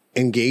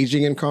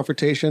engaging in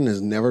confrontation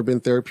has never been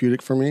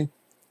therapeutic for me.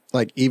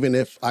 Like even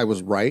if I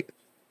was right.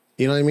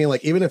 You know what I mean?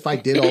 Like, even if I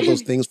did all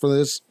those things for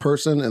this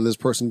person and this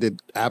person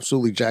did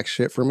absolutely jack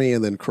shit for me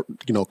and then,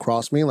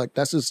 cross me, like,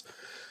 that's just,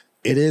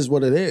 it is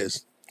what it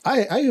is.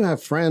 I even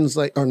have friends,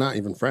 like, or not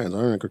even friends, I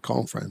don't even could call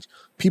them friends,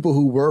 people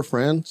who were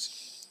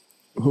friends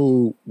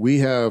who we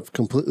have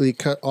completely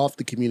cut off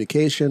the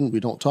communication.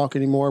 We don't talk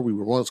anymore. We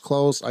were once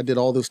close. I did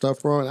all this stuff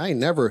for them. I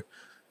never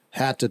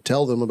had to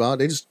tell them about it.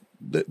 They just,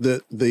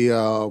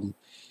 the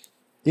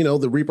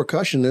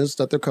repercussion is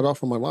that they're cut off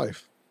from my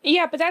life.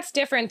 Yeah, but that's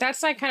different.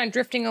 That's like kind of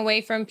drifting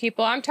away from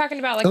people. I'm talking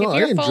about like no, if you're I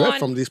didn't full drift on,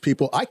 from these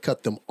people. I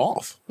cut them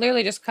off.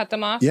 Literally just cut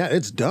them off. Yeah,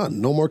 it's done.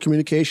 No more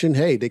communication.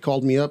 Hey, they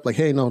called me up like,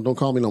 hey, no, don't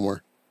call me no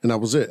more. And that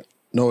was it.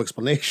 No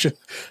explanation.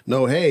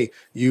 No, hey,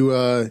 you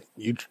were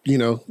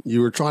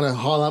trying to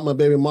haul out my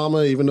baby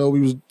mama, even though we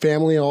was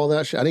family, all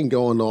that shit. I didn't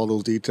go into all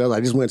those details. I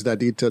just went to that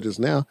detail just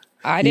now.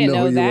 I didn't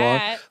know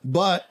that.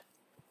 But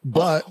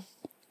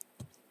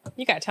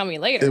you gotta tell me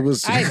later. It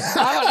was. I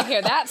want to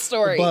hear that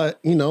story. But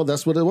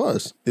that's what it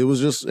was. It was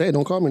just, hey,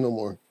 don't call me no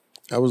more.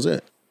 That was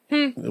it.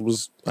 It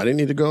was. I didn't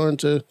need to go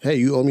into, hey,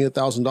 you owe me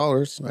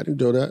 $1,000. I didn't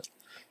do that.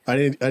 I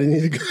didn't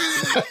need to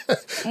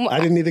go. I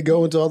didn't need to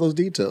go into all those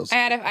details. I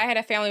had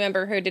a family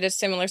member who did a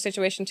similar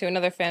situation to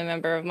another family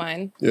member of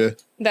mine. Yeah.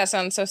 That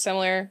sounds so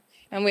similar,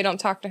 and we don't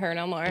talk to her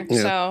no more.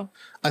 Yeah. So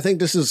I think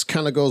this is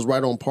kind of goes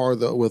right on par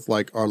though with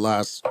like our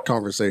last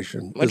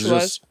conversation, which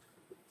was.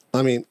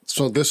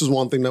 So this is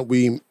one thing that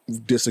we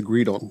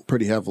disagreed on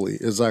pretty heavily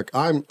is like,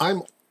 I'm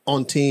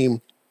on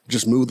team,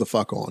 just move the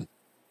fuck on.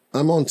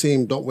 I'm on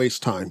team, don't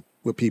waste time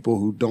with people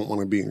who don't want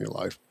to be in your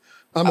life.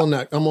 I'm on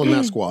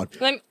that squad.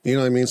 You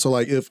know what I mean? So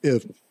like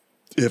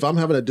if I'm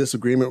having a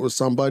disagreement with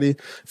somebody,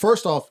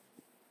 first off,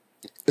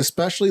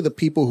 especially the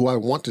people who I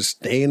want to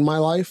stay in my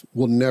life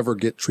will never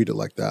get treated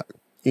like that.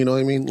 You know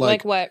what I mean?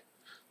 Like what?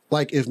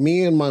 Like if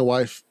me and my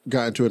wife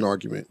got into an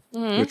argument,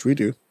 which we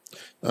do,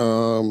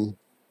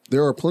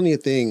 there are plenty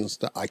of things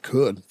that I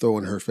could throw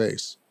in her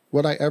face.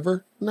 Would I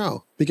ever?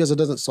 No, because it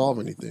doesn't solve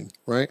anything,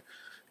 right?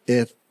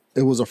 If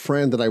it was a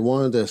friend that I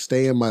wanted to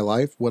stay in my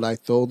life, would I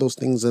throw those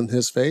things in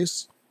his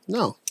face?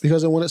 No,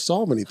 because it wouldn't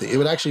solve anything. It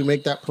would actually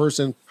make that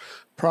person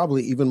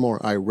probably even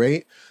more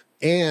irate.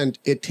 And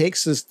it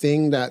takes this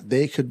thing that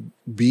they could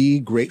be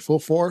grateful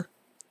for,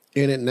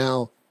 and it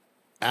now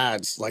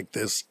adds like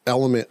this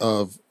element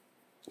of,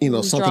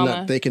 something drama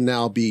that they can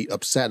now be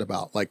upset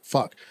about. Like,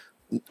 fuck.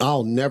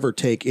 I'll never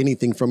take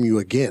anything from you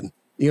again.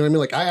 You know what I mean?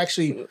 Like I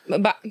actually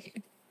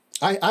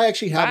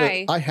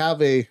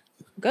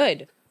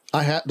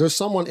there's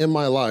someone in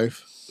my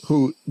life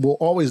who will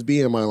always be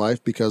in my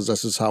life because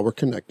this is how we're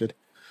connected.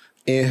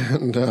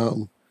 And,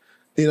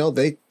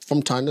 they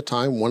from time to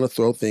time want to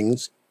throw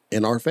things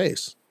in our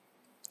face.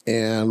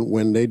 And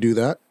when they do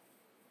that,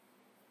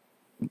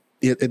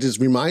 it just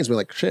reminds me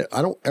like, shit,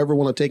 I don't ever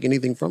want to take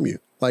anything from you.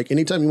 Like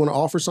anytime you want to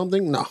offer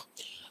something, no.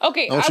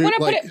 Okay, I want to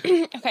put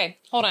it. Okay,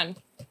 hold on.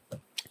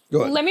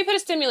 Go ahead. Let me put a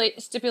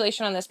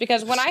stipulation on this,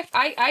 because when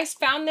I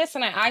found this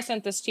and I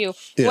sent this to you.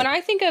 Yeah. When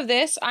I think of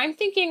this, I'm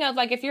thinking of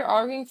like if you're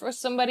arguing for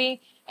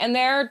somebody and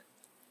they're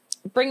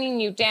bringing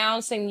you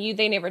down, saying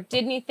they never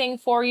did anything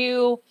for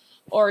you,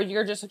 or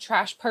you're just a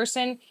trash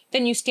person,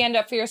 then you stand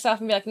up for yourself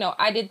and be like, no,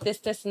 I did this,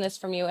 this, and this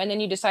from you, and then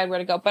you decide where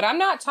to go. But I'm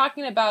not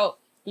talking about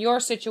your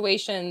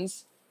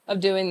situations of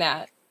doing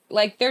that.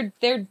 Like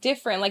they're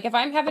different. Like if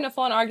I'm having a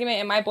full-on argument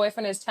and my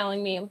boyfriend is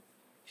telling me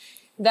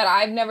that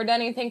I've never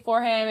done anything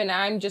for him and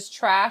I'm just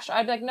trash,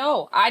 I'd be like,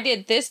 no, I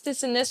did this,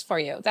 this, and this for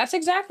you. That's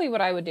exactly what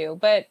I would do.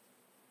 But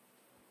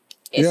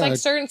it's like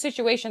certain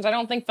situations. I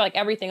don't think for like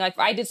everything. Like if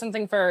I did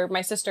something for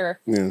my sister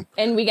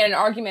and we get an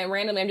argument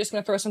randomly, I'm just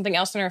going to throw something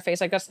else in her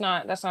face. Like that's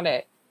not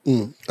it.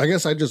 I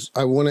guess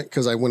I wouldn't,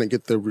 because I wouldn't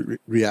get the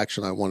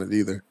reaction I wanted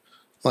either.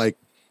 Like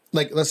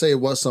let's say it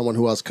was someone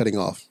who I was cutting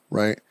off,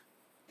 right?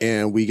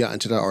 And we got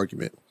into that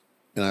argument.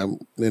 And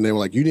they were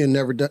like, you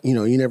never done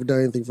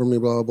anything for me,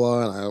 blah, blah,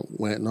 blah.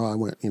 And I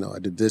went, I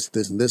did this,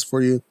 this, and this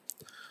for you.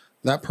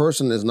 That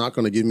person is not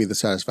going to give me the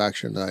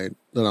satisfaction that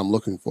I'm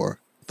looking for.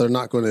 They're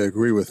not going to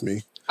agree with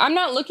me. I'm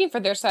not looking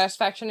for their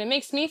satisfaction. It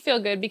makes me feel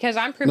good because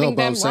I'm proving them wrong.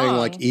 No, but I'm saying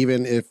like,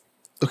 even if,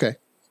 okay,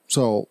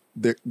 so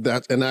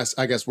that's,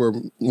 I guess where,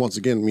 once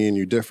again, me and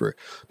you differ.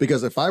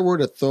 Because if I were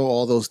to throw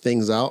all those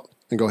things out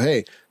and go,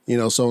 hey,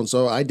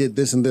 so-and-so, I did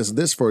this and this and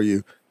this for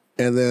you.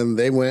 And then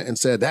they went and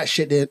said, that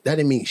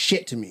didn't mean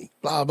shit to me,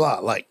 blah, blah.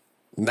 Like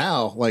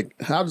now, like,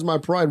 how does my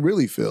pride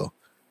really feel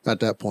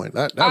at that point?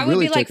 That I would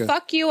really be like,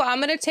 fuck you. I'm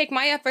going to take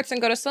my efforts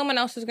and go to someone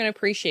else who's going to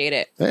appreciate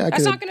it. Hey,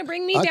 that's not going to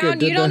bring me down.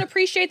 You don't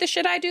appreciate the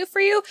shit I do for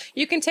you.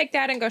 You can take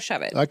that and go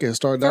shove it. I could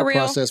start that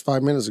process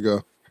 5 minutes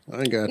ago.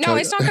 I ain't got to No,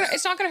 it's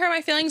not going to hurt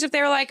my feelings if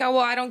they were like, oh,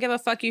 well, I don't give a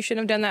fuck. You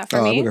shouldn't have done that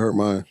for me. It would hurt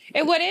mine.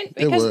 It wouldn't,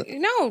 because it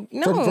would.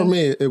 No. For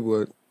me, it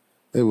would.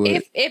 It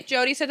would. If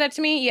Jody said that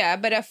to me, yeah,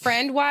 but a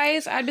friend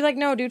wise, I'd be like,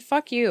 no, dude,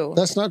 fuck you.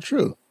 That's not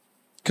true.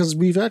 Because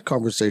we've had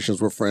conversations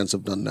where friends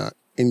have done that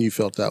and you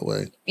felt that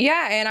way.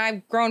 Yeah, and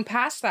I've grown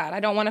past that. I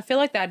don't want to feel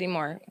like that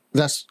anymore.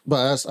 I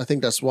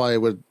think that's why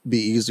it would be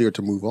easier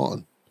to move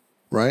on,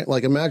 right?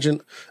 Like imagine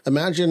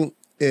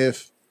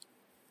if,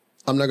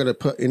 I'm not going to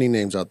put any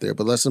names out there,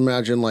 but let's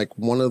imagine like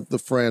one of the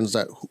friends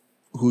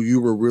who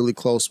you were really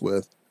close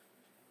with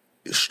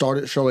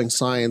started showing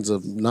signs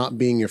of not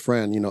being your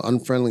friend,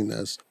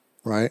 unfriendliness.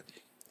 Right.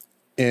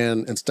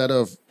 And instead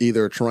of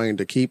either trying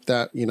to keep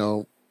that,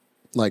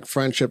 like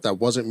friendship that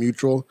wasn't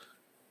mutual,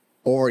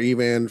 or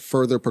even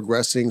further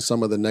progressing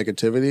some of the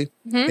negativity,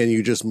 and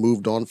you just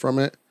moved on from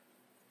it,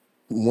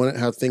 wouldn't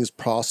have things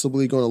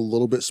possibly gone a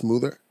little bit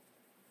smoother?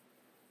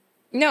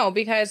 No,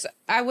 because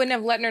I wouldn't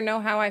have let her know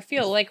how I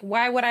feel. Like,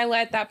 why would I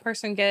let that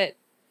person get...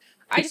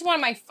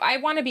 I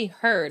want to be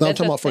heard. No, I'm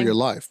talking about for your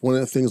life. When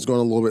are things going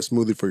a little bit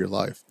smoothly for your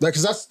life?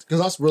 Because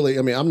that's really,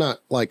 I mean, I'm not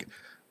like,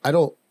 I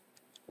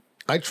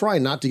try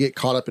not to get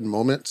caught up in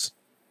moments.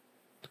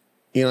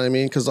 You know what I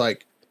mean? Because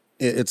like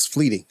it's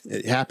fleeting.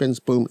 It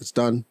happens. Boom. It's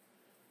done.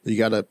 You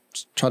got to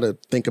try to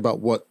think about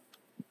what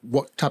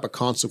type of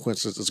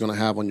consequences it's going to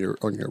have on your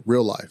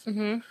real life.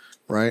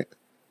 Right.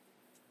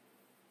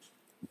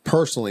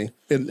 Personally,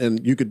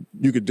 and you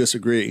could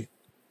disagree.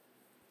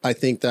 I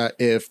think that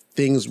if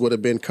things would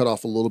have been cut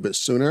off a little bit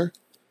sooner,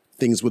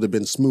 things would have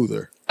been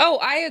smoother. Oh,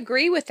 I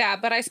agree with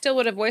that, but I still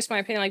would have voiced my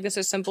opinion like this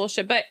is some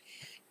bullshit. But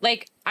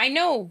like, I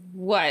know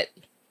what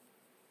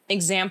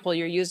example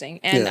you're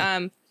using.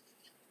 And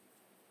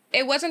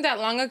it wasn't that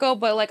long ago,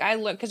 but like I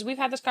looked, because we've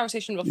had this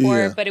conversation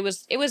before, but it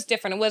was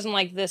different. It wasn't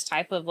like this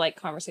type of like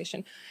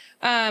conversation.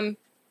 I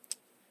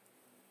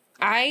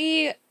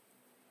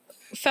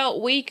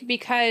felt weak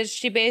because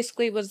she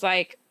basically was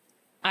like,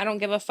 I don't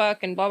give a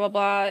fuck and blah, blah,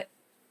 blah.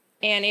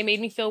 And it made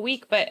me feel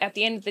weak. But at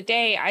the end of the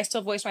day, I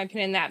still voiced my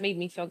opinion and that made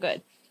me feel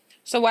good.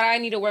 So what I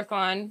need to work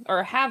on,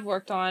 or have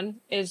worked on,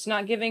 is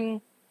not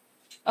giving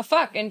a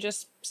fuck and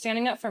just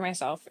standing up for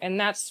myself. And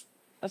that's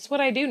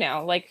what I do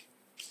now. Like,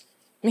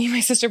 me and my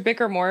sister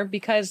bicker more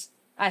because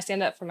I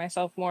stand up for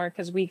myself more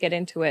because we get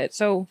into it.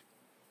 So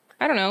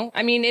I don't know.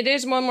 I mean, it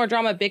is more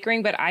drama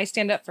bickering, but I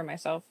stand up for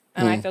myself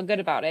and I feel good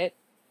about it.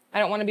 I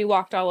don't want to be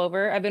walked all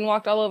over. I've been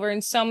walked all over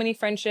in so many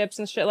friendships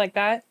and shit like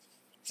that.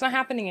 It's not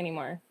happening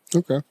anymore.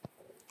 Okay.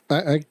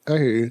 I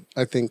hear you.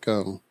 I think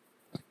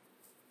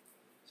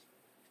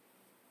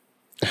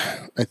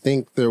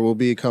there will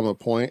become a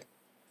point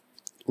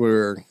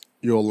where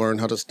you'll learn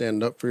how to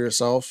stand up for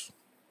yourself,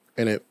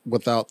 and it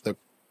without the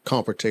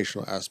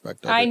confrontational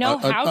aspect of it. I know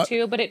how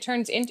to, but it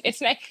turns into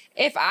it's not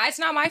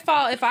my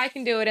fault if I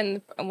can do it.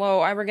 And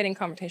we're getting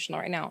confrontational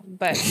right now,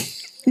 but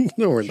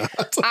no, we're not.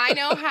 I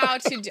know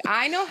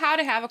how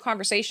to have a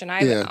conversation.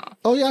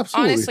 Oh yeah, absolutely.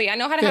 Honestly, I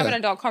know how to have an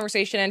adult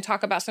conversation and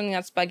talk about something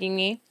that's bugging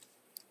me.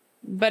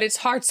 But it's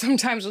hard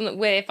sometimes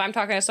if I'm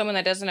talking to someone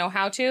that doesn't know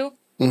how to,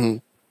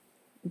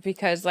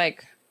 because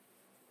like,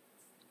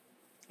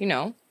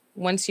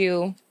 once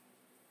you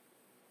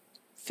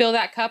fill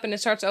that cup and it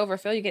starts to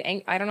overfill, you get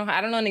angry. I don't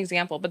know an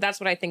example, but that's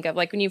what I think of.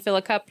 Like when you fill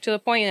a cup to the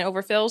point and it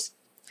overfills,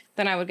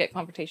 then I would get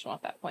confrontational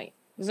at that point.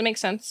 Does it make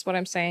sense what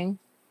I'm saying?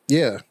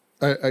 Yeah,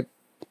 I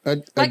do.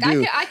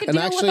 I could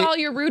deal with all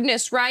your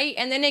rudeness, right?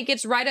 And then it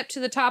gets right up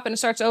to the top and it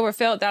starts to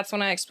overfill. That's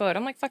when I explode.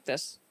 I'm like, fuck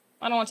this.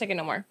 I don't want to take it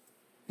no more.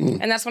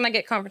 And that's when I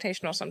get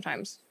confrontational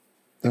sometimes.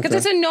 Because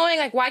it's annoying.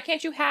 Like, why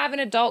can't you have an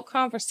adult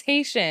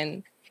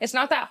conversation? It's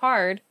not that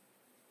hard.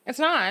 It's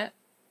not.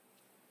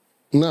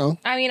 No.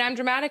 I mean, I'm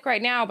dramatic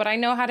right now, but I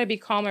know how to be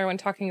calmer when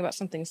talking about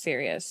something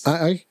serious.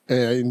 And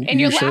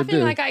you're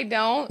laughing like I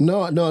don't.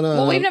 No.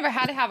 Well, we've never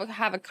had to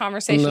have a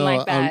conversation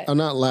like that. I'm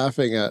not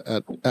laughing at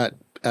that.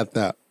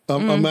 I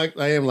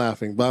am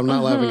laughing, but I'm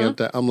not laughing at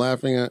that. I'm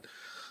laughing at.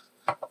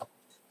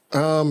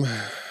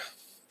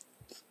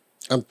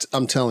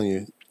 I'm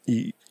telling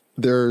you,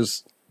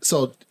 there's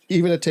so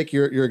even to take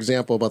your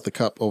example about the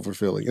cup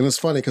overfilling, and it's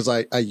funny because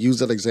I use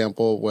that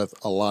example with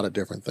a lot of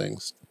different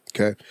things.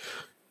 Okay,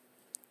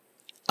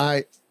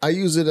 I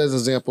use it as an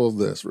example of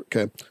this.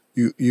 Okay,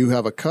 you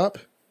have a cup,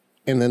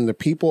 and then the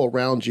people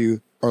around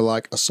you are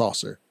like a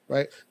saucer,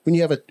 right? When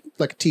you have a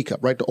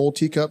teacup, right? The old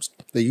teacups,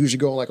 they usually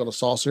go like on a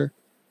saucer,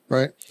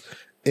 right?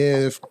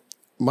 If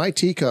my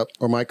teacup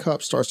or my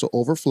cup starts to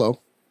overflow,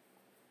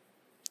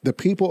 the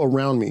people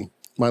around me,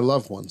 my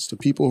loved ones, the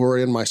people who are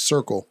in my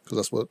circle, because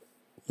that's what,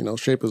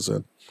 Shaper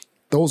said,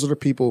 those are the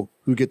people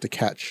who get to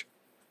catch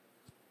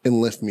and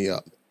lift me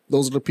up.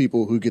 Those are the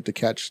people who get to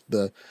catch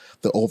the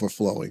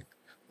overflowing,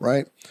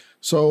 right?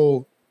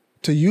 So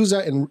to use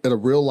that in a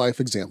real life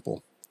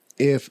example,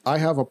 if I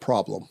have a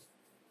problem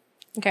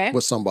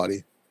with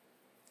somebody,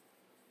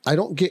 I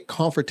don't get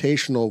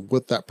confrontational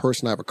with that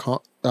person I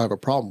have a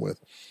problem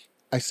with.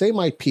 I say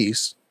my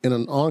piece in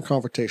an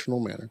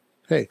non-confrontational manner.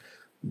 Hey,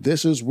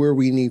 this is where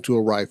we need to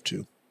arrive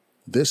to.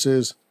 This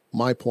is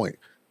my point.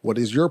 What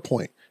is your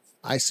point?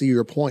 I see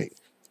your point.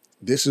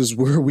 This is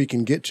where we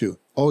can get to.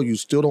 Oh, you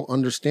still don't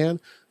understand?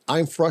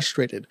 I'm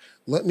frustrated.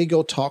 Let me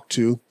go talk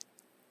to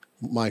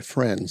my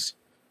friends.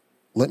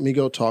 Let me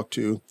go talk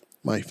to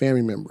my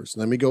family members.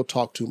 Let me go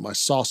talk to my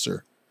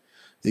saucer.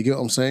 You get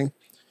what I'm saying?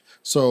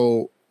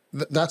 So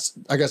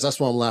I guess that's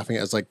what I'm laughing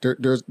at. It's like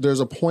there's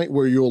a point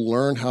where you'll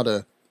learn how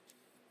to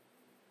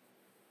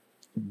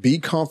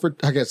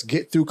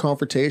get through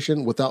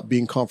confrontation without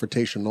being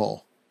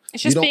confrontational.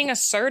 It's just being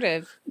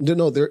assertive.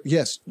 No,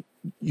 yes,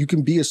 you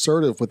can be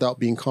assertive without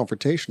being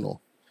confrontational,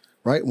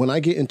 right? When I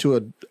get into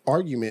an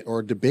argument or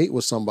a debate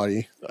with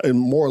somebody, and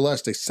more or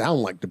less they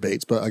sound like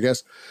debates, but I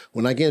guess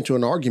when I get into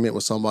an argument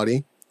with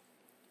somebody,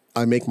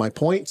 I make my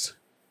points,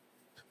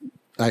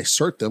 I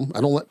assert them.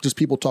 I don't let just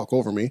people talk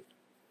over me.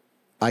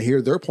 I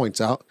hear their points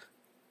out,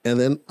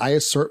 and then I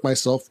assert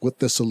myself with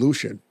the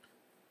solution.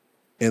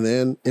 And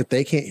then if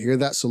they can't hear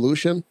that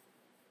solution,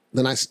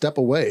 then I step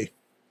away.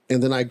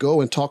 And then I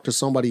go and talk to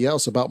somebody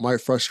else about my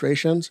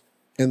frustrations.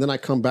 And then I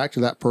come back to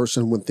that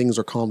person when things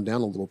are calmed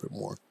down a little bit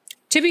more.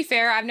 To be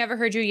fair, I've never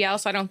heard you yell,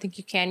 so I don't think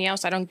you can yell.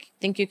 So I don't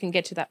think you can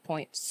get to that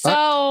point.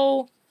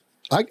 So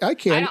I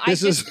can.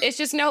 It's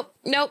just nope.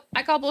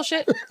 I call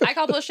bullshit. I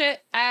call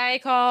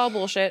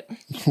bullshit.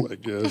 Oh my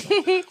God.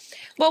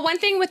 Well, one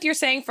thing with your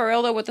saying for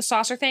real though with the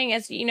saucer thing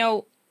is,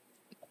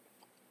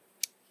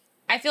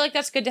 I feel like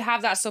that's good to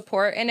have that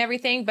support and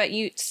everything, but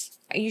you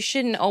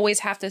shouldn't always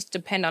have to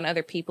depend on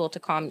other people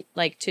to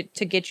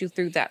get you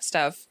through that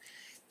stuff.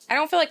 I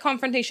don't feel like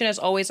confrontation is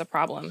always a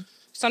problem.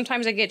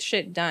 Sometimes I get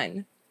shit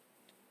done.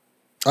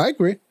 I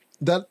agree.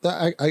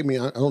 I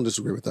mean, I don't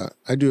disagree with that.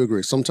 I do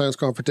agree. Sometimes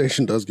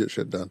confrontation does get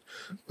shit done.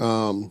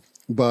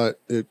 But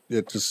it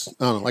just,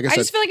 I don't know. Like I said,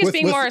 just feel like it's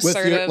being more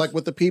assertive.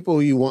 With the people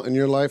who you want in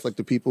your life, like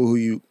the people who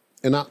you,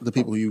 and not the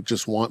people you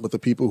just want, but the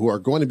people who are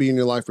going to be in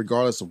your life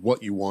regardless of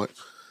what you want.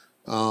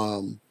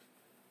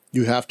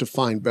 You have to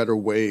find better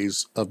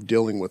ways of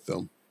dealing with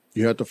them.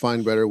 You have to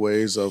find better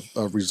ways of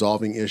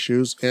resolving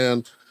issues.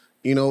 And,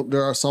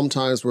 there are some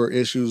times where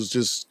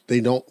issues they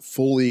don't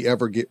fully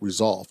ever get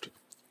resolved,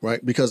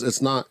 right? Because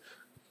it's not,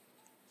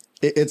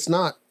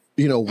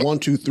 1,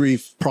 2, 3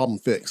 problem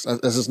fix.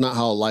 That's just not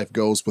how life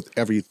goes with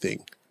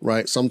everything,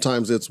 right?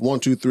 Sometimes it's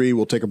 1, 2, 3,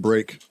 we'll take a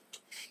break.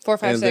 4,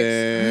 5, 6.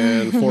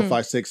 And then 4,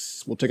 5,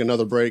 6, we'll take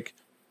another break.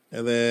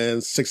 And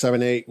then 6,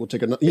 7, 8, we'll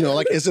take another,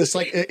 it's just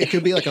like, it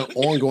could be like an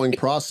ongoing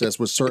process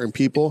with certain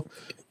people,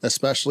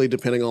 especially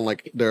depending on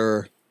like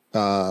their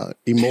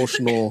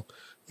emotional,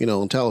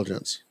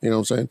 intelligence. You know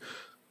what I'm saying?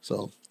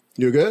 So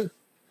you're good?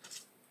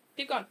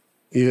 Keep going.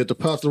 You hit the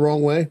puff the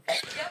wrong way?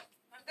 Yep,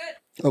 I'm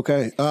good.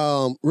 Okay.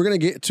 We're going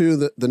to get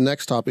to the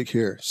next topic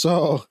here.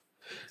 So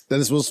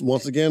this was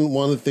once again,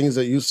 one of the things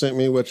that you sent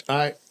me, which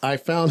I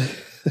found...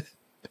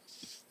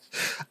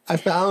 I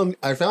found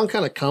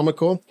kind of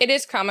comical. It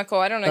is comical.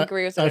 I don't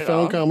agree with it at all. I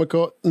found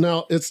comical.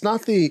 Now, it's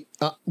not the...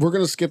 we're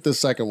going to skip this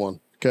second one,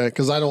 okay?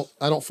 Because I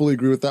don't fully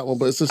agree with that one,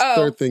 but it's this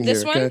third thing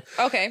here, one? Okay?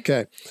 Okay.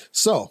 Okay.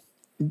 So,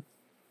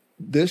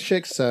 this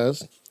chick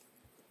says,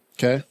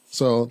 okay,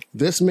 so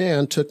this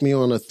man took me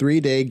on a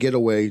 3-day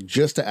getaway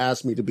just to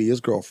ask me to be his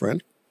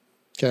girlfriend,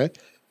 okay?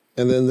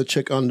 And then the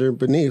chick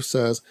beneath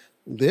says,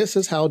 this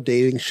is how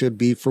dating should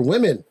be for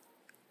women.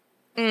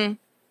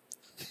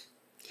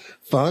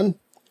 Fun,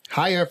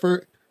 high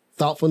effort,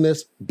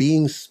 thoughtfulness,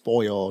 being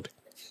spoiled.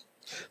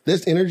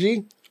 This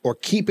energy, or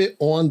keep it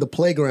on the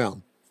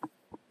playground.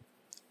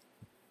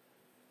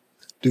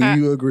 Do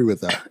you agree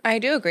with that? I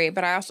do agree,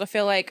 but I also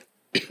feel like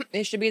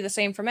it should be the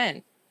same for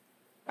men.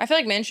 I feel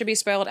like men should be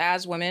spoiled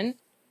as women,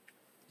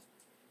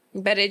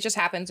 but it just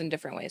happens in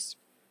different ways.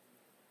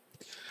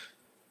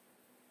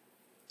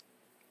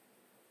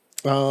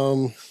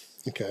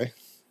 Okay.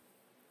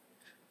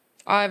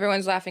 Oh,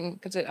 everyone's laughing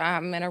because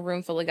I'm in a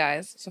room full of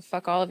guys. So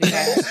fuck all of you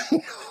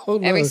guys. Oh,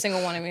 no. Every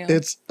single one of you.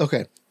 It's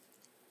okay.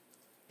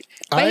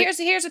 But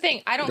here's the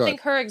thing. I don't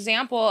think her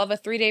example of a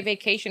 3-day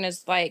vacation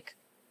is like,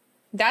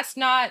 that's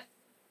not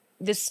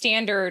the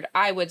standard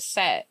I would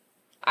set.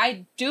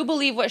 I do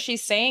believe what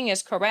she's saying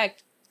is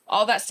correct.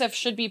 All that stuff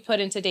should be put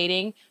into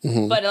dating.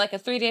 But like a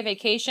 3-day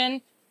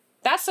vacation,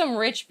 that's some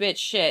rich bitch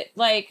shit.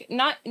 Like,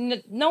 no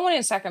one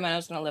in Sacramento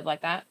is going to live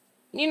like that.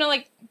 You know,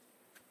 like,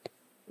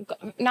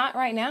 not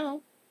right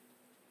now.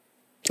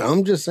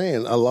 I'm just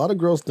saying, a lot of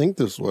girls think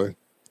this way.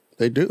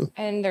 They do.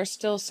 And they're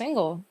still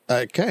single.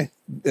 Okay.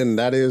 And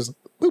that is...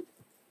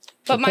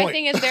 But my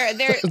thing is,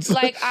 they're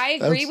like, I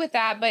agree with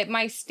that, but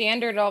my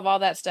standard of all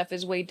that stuff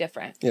is way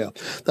different. Yeah.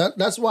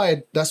 That's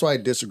why I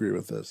disagree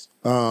with this.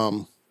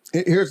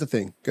 Here's the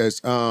thing,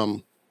 guys.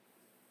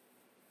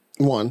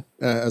 One,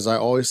 as I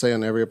always say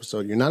on every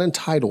episode, you're not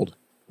entitled.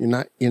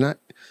 You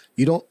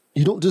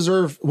don't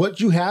deserve what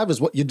you have is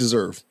what you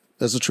deserve.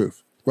 That's the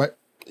truth, right?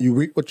 You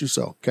reap what you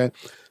sow. Okay.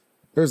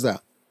 There's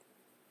that.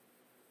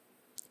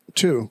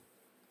 2,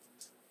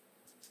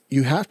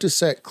 you have to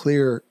set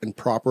clear and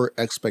proper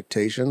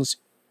expectations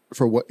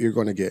for what you're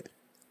going to get.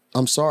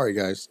 I'm sorry,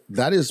 guys.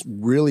 That is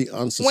really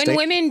unsustainable.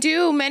 When women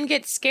do, men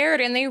get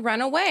scared and they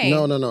run away.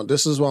 No.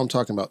 This is what I'm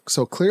talking about.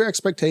 So clear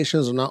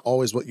expectations are not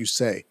always what you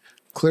say.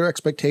 Clear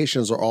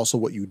expectations are also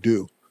what you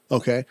do.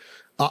 Okay.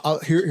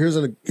 Here's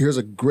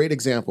a great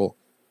example.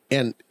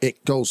 And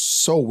it goes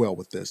so well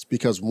with this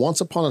because once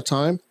upon a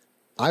time,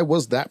 I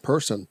was that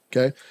person.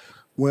 Okay.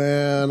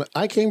 When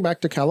I came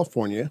back to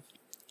California,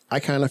 I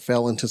kind of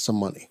fell into some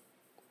money.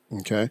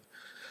 Okay.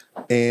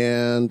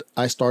 And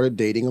I started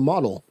dating a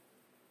model.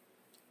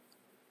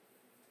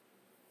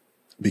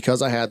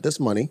 Because I had this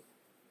money,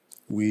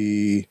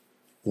 we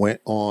went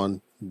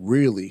on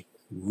really,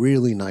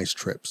 really nice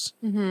trips.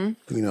 You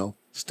know,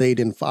 stayed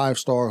in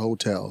 5-star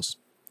hotels,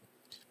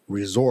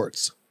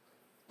 resorts,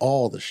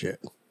 all the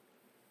shit.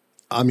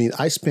 I mean,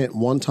 I spent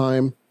one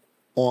time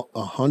on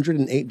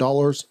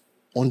 $108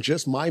 on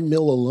just my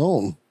meal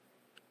alone,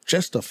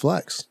 just to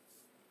flex,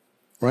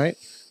 right?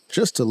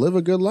 Just to live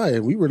a good life.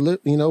 We were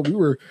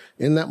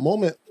in that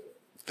moment.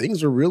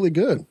 Things were really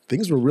good.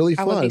 Things were really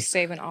fun. I would be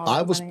saving all that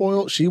I was money.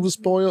 spoiled. She was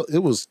spoiled. It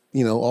was,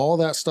 all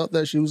that stuff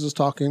that she was just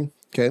talking.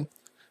 Okay.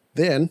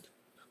 Then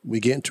we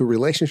get into a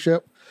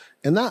relationship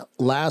and that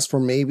lasts for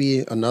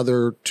maybe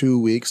another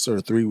 2 weeks or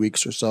 3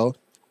 weeks or so.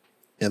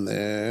 And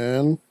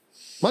then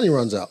money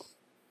runs out.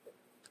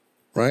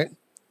 Right?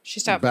 She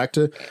stopped. Back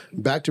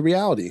to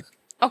reality.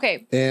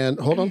 Okay. And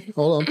hold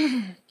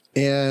on.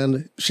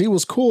 And she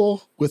was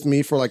cool with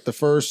me for like the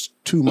first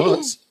 2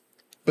 months.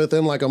 But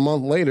then like a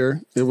month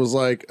later, it was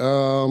like, why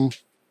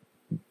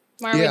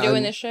are we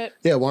doing this shit?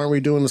 Yeah, why aren't we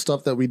doing the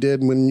stuff that we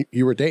did when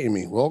you were dating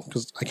me? Well,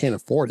 because I can't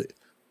afford it.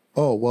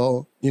 Oh,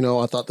 well,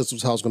 I thought this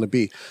was how it's going to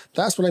be.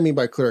 That's what I mean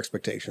by clear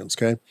expectations,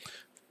 okay?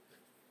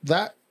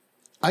 That,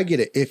 I get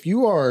it. If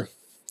you're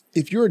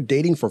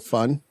dating for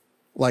fun,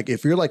 like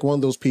if you're like one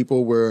of those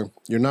people where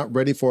you're not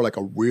ready for like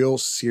a real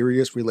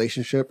serious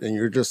relationship and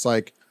you're just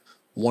like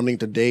wanting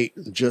to date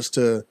just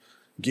to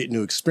get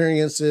new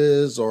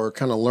experiences or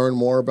kind of learn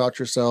more about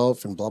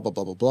yourself and blah, blah,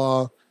 blah, blah,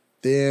 blah,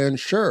 then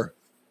sure,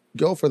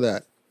 go for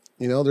that.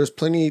 There's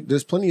plenty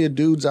of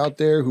dudes out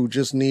there who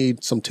just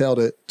need some tail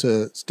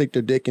to stick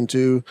their dick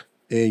into,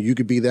 and you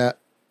could be that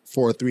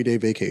for a 3-day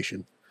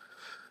vacation.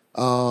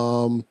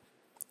 But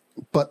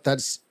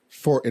that's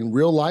for in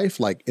real life,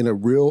 like in a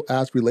real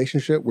ass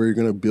relationship where you're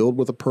going to build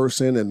with a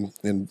person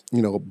and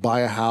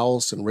buy a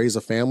house and raise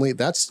a family.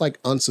 That's like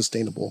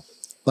unsustainable.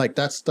 Like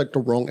that's like the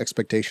wrong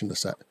expectation to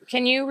set.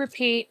 Can you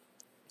repeat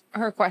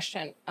her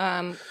question?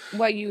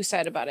 What you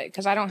said about it?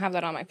 Because I don't have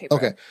that on my paper.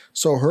 Okay.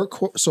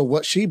 So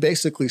what she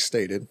basically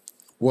stated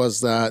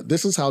was that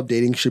this is how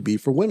dating should be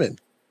for women.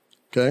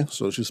 Okay.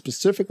 So she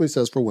specifically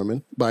says for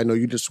women, but I know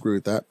you disagree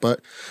with that,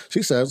 but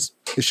she says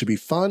it should be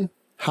fun,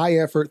 high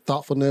effort,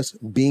 thoughtfulness,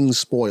 being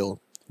spoiled,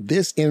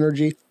 this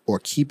energy, or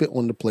keep it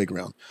on the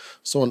playground.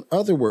 So in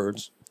other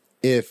words,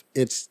 if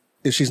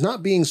she's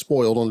not being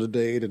spoiled on the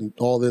date and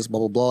all this, blah,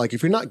 blah, blah, like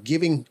if you're not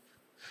giving,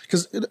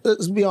 because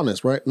let's be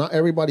honest, right? Not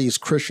everybody is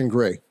Christian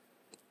Grey.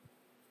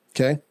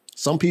 Okay.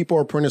 Some people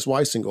are Prentice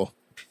Weisinger,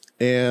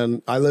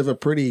 and I live a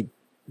pretty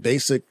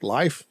basic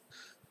life.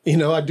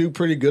 I do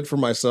pretty good for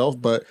myself,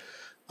 but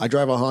I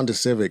drive a Honda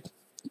Civic.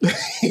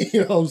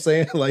 You know what I'm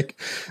saying? Like,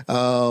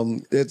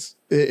 it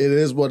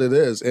is what it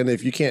is. And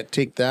if you can't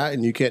take that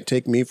and you can't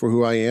take me for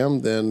who I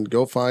am, then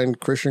go find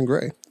Christian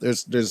Grey.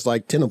 There's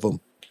like 10 of them.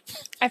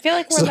 I feel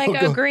like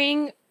we're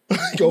agreeing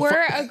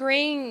we're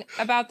agreeing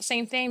about the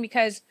same thing,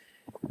 because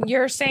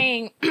you're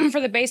saying for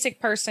the basic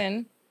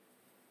person,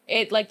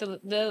 it like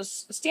the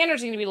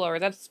standards need to be lower.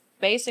 That's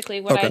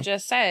basically what I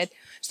just said.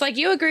 So like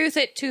you agree with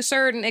it to a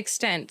certain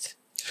extent.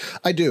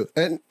 I do.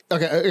 And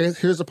okay,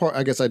 here's the part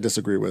I guess I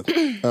disagree with.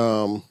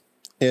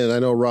 And I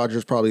know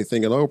Roger's probably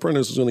thinking, oh,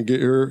 Prentice is going to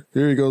get here.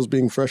 Here he goes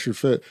being fresh and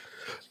fit.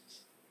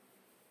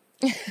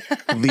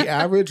 The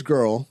average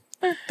girl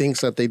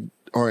thinks that they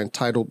are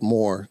entitled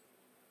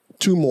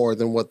to more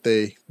than what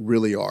they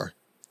really are.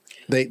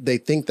 They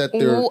think that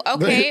they're...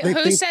 Okay,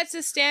 who sets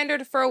the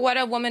standard for what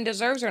a woman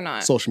deserves or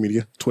not? Social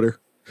media, Twitter.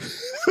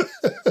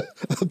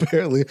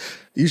 Apparently.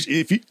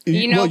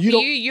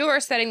 You are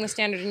setting the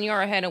standard, and you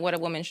are ahead of what a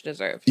woman should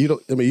deserve. You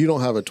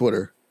don't have a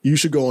Twitter. You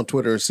should go on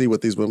Twitter and see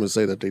what these women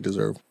say that they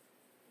deserve.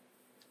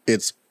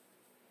 It's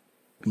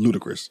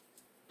ludicrous.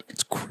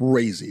 It's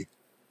crazy.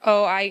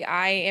 Oh,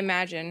 I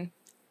imagine.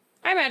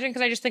 I imagine,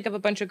 because I just think of a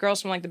bunch of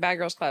girls from like the Bad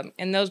Girls Club,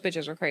 and those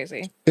bitches are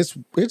crazy.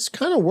 It's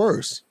kind of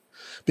worse,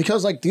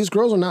 because like these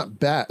girls are not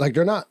bad. Like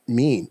they're not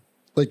mean.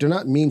 Like they're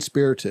not mean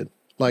spirited.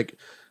 Like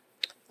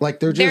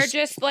they're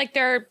just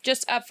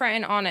upfront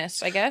and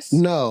honest, I guess.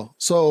 No.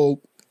 So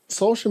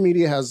social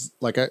media has,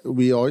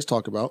 we always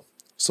talk about,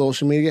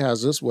 social media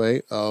has this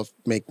way of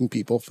making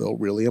people feel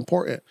really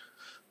important.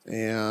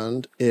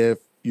 And if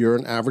you're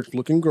an average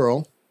looking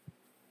girl,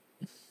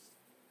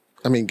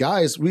 I mean,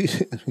 guys, we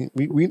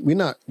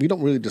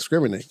don't really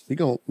discriminate. We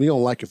don't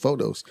like your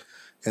photos.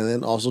 And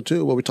then also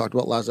too, what we talked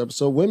about last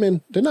episode,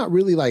 women, they're not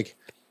really like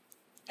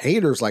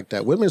haters like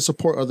that. Women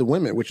support other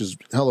women, which is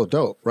hella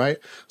dope, right?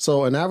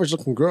 So an average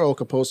looking girl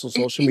could post on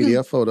social media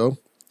a photo,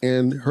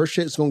 and her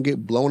shit's gonna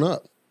get blown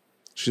up.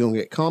 She's gonna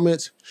get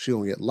comments, she's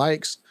gonna get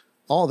likes,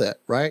 all that,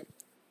 right?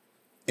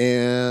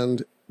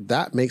 And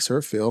that makes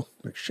her feel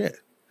like shit.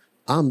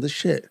 I'm the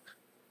shit.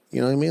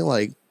 You know what I mean?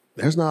 Like,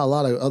 there's not a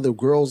lot of other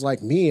girls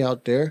like me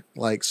out there.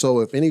 Like,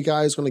 so if any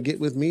guy's going to get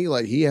with me,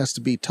 like, he has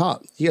to be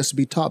top. He has to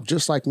be top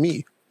just like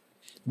me.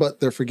 But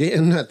they're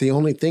forgetting that the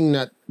only thing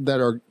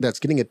that's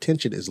getting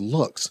attention is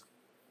looks.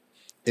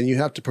 And you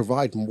have to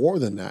provide more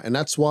than that. And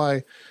that's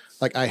why,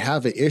 like, I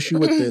have an issue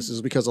with this,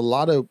 is because a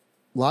lot of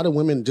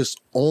women just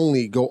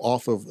only go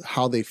off of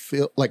how they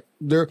feel. Like,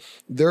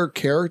 their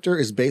character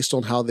is based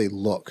on how they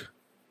look,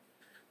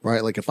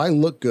 right? Like, if I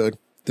look good,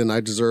 then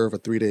I deserve a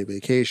 3-day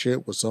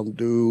vacation with some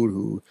dude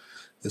who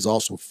is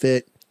also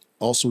fit,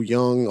 also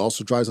young,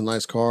 also drives a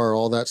nice car,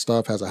 all that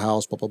stuff, has a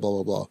house, blah, blah, blah,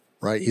 blah, blah,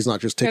 right? He's not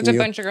just taking There's a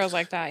bunch of girls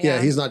like that,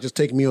 yeah. He's not just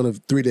taking me on a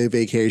 3-day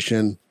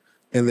vacation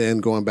and then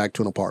going back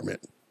to an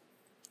apartment,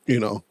 you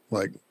know,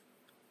 like,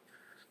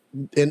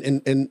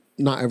 and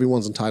not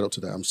everyone's entitled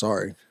to that. I'm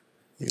sorry,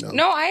 you know.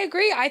 No, I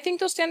agree. I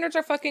think those standards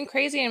are fucking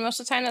crazy, and most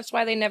of the time that's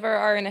why they never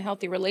are in a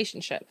healthy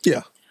relationship.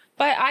 Yeah.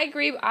 But I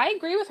agree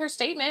with her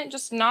statement,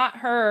 just not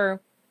her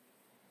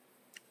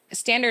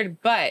standard.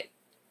 But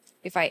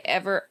if I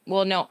ever,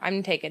 well, no,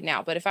 I'm taken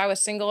now. But if I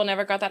was single and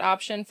never got that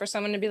option for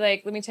someone to be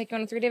like, let me take you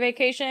on a 3-day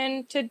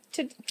vacation to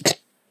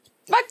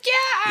fuck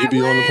yeah, I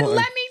would.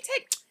 Let me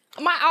take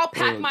I'll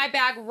pack my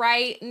bag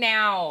right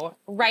now.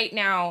 Right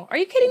now. Are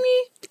you kidding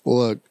me?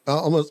 Well,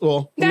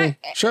 look,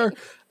 sure.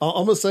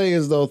 I'm gonna say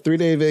is though,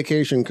 3-day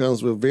vacation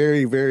comes with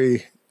very,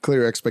 very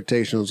clear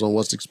expectations on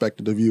what's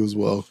expected of you as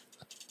well.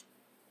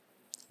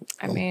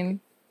 I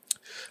mean,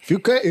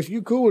 if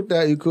you cool with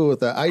that, you cool with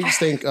that. I just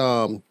think,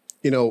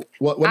 you know,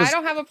 what is, I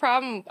don't have a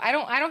problem. I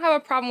don't have a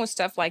problem with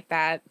stuff like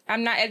that.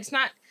 It's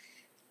not.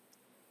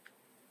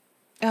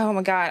 Oh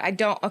my God. I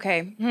don't.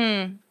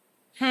 Okay.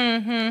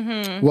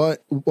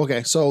 What?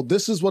 Okay. So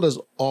this is what has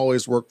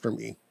always worked for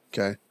me.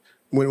 Okay.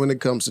 When it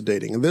comes to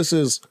dating, and this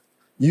is,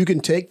 you can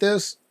take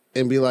this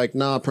and be like,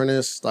 nah,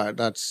 Prentice,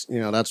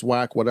 that's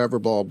whack, whatever,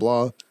 blah,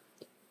 blah.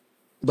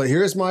 But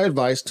here's my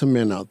advice to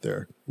men out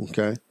there.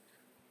 Okay.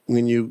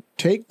 When you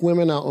take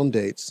women out on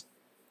dates,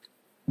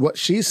 what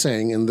she's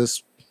saying in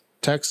this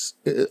text,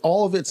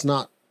 all of it's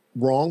not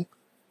wrong,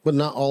 but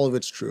not all of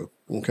it's true.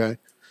 Okay.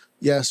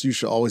 Yes, you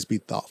should always be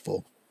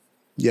thoughtful.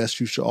 Yes,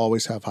 you should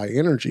always have high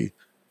energy.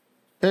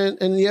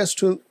 And yes,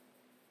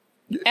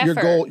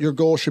 your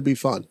goal should be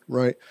fun,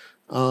 right?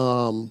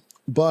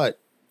 But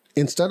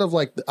instead of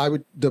like,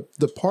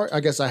 the part I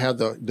guess I have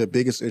the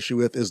biggest issue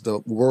with is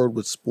the word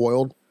with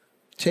spoiled.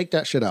 Take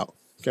that shit out.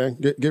 Okay.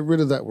 Get rid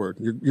of that word.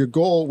 Your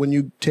goal when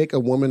you take a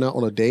woman out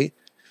on a date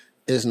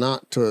is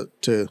not to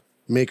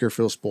make her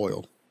feel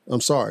spoiled. I'm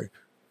sorry.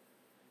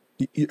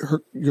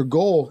 Your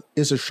goal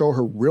is to show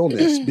her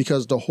realness,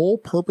 because the whole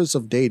purpose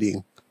of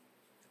dating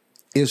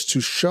is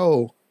to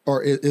show,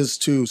 or is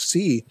to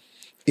see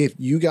if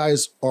you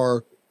guys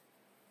are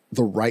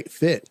the right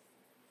fit.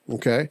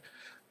 Okay.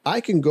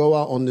 I can go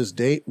out on this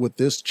date with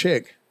this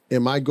chick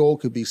and my goal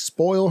could be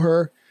spoil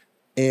her,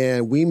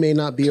 and we may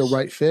not be a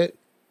right fit.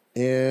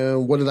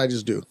 And what did I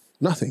just do?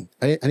 Nothing.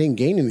 I didn't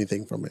gain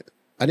anything from it.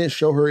 I didn't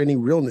show her any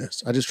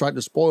realness. I just tried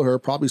to spoil her,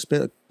 probably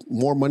spent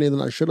more money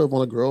than I should have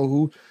on a girl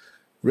who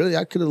really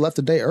I could have left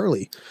the day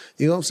early.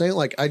 You know what I'm saying?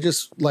 Like, I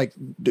just, like,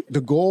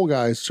 the goal,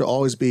 guys, should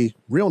always be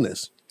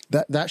realness.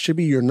 That should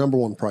be your number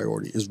one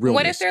priority is realness.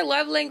 What if their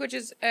love language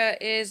is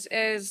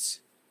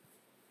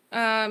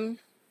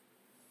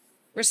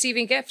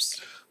receiving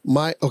gifts?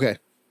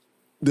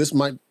 This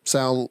might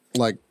sound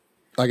like,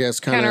 I guess,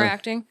 kind of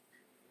Counteracting.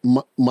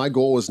 My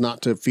goal is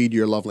not to feed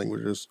your love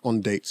languages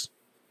on dates.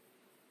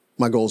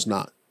 My goal is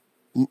not.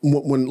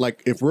 When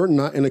like if we're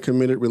not in a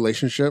committed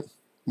relationship,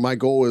 my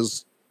goal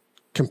is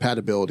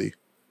compatibility,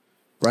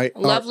 right?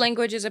 Love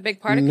language is a big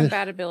part of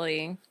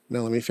compatibility.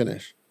 Now let me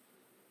finish.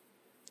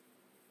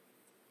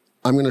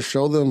 I'm going to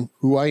show them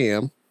who I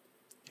am,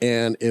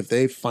 and if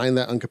they find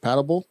that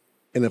incompatible,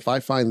 and if I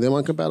find them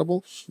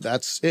incompatible,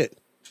 that's it.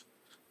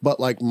 But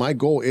like my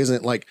goal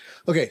isn't like,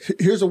 okay,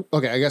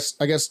 I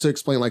guess to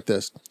explain like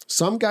this.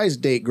 Some guys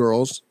date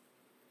girls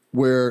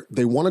where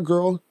they want a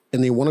girl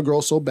and they want a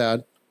girl so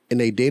bad and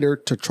they date her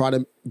to try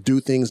to do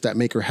things that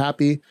make her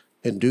happy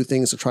and do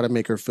things to try to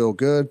make her feel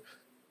good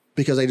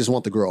because they just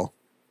want the girl.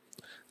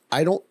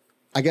 I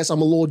guess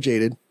I'm a little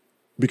jaded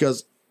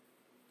because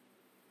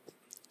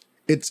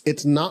it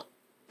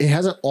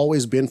hasn't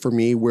always been for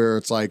me where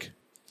it's like,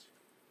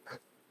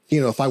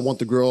 if I want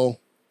the girl,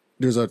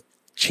 there's a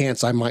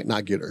chance I might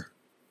not get her,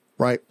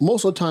 right?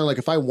 Most of the time, like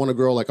if I want a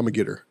girl, like I'm gonna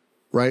get her,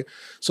 right?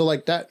 So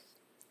like that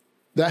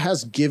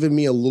has given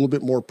me a little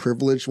bit more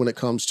privilege when it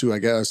comes to, I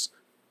guess,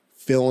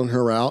 filling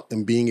her out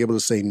and being able to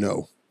say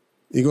no.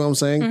 You know what I'm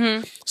saying?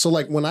 Mm-hmm. So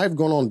like when I've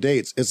gone on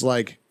dates, it's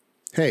like,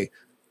 hey,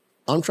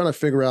 I'm trying to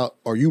figure out,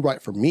 are you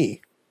right for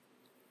me?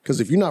 Because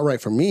if you're not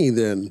right for me,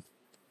 then,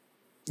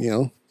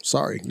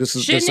 sorry.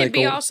 Shouldn't it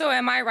be also,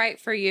 am I right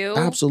for you?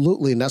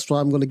 Absolutely. And that's why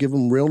I'm going to give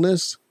them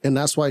realness. And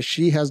that's why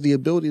she has the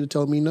ability to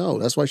tell me no.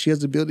 That's why she has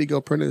the ability to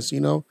go, Prentice,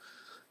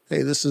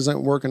 hey, this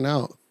isn't working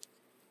out.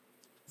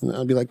 And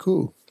I'll be like,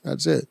 cool,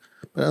 that's it.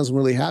 But that doesn't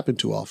really happen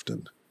too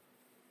often.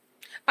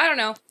 I don't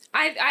know.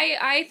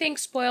 I think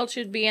spoiled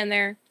should be in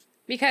there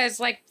because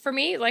like for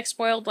me, like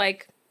spoiled,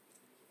 like,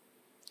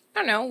 I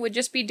don't know, would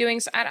just be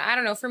doing, I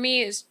don't know. For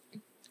me is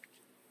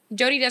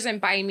Jody doesn't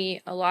buy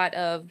me a lot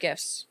of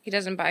gifts. He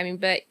doesn't buy me,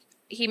 but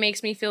he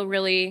makes me feel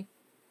really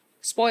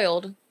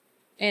spoiled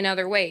in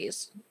other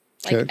ways,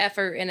 like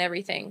effort and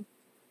everything.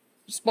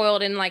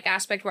 Spoiled in like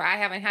aspect where I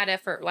haven't had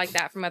effort like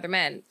that from other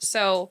men.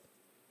 So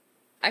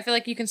I feel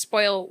like you can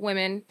spoil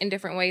women in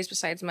different ways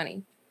besides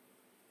money.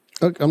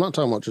 I'm not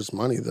talking about just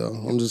money though.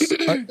 I'm just,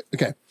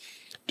 okay.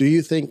 Do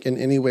you think in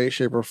any way,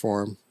 shape or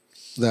form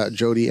that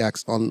Jody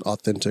acts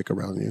unauthentic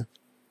around you?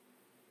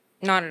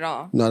 Not at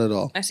all. Not at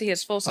all. I see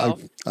his full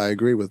self. I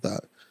agree with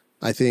that.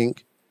 I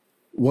think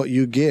what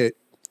you get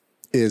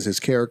is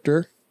his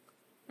character,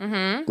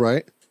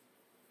 right?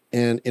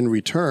 And in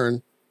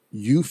return,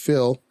 you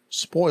feel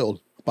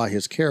spoiled by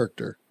his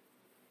character.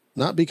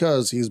 Not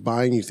because he's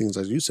buying you things,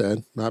 as you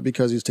said, not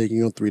because he's taking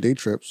you on 3-day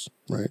trips,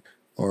 right?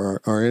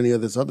 Or any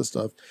of this other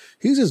stuff.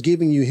 He's just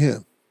giving you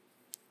him.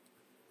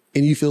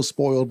 And you feel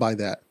spoiled by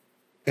that.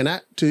 And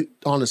that,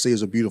 honestly,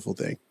 is a beautiful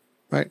thing,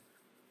 right?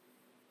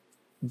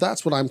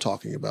 That's what I'm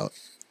talking about,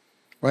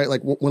 right?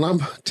 Like when I'm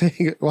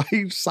taking, why are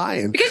you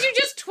sighing? Because you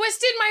just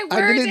twisted my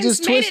words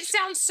and made it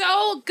sound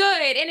so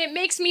good, and it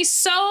makes me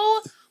so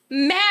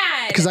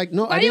mad. Because I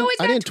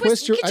didn't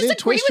twist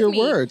your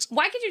words.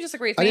 Why could you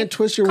disagree with me? I didn't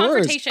twist your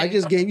words. I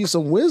just gave you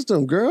some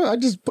wisdom, girl. I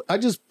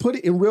just put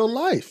it in real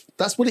life.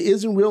 That's what it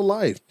is in real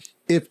life.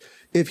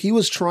 If he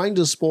was trying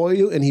to spoil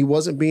you and he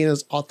wasn't being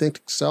his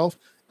authentic self,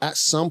 at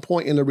some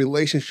point in the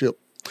relationship,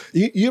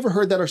 you ever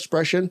heard that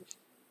expression?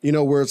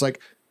 Where it's like,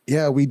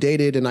 yeah, we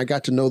dated and I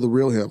got to know the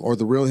real him, or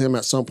the real him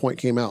at some point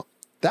came out.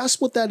 That's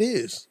what that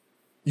is.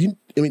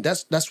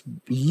 That's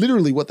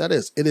literally what that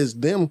is. It is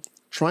them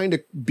trying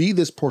to be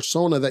this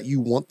persona that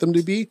you want them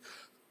to be,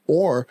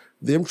 or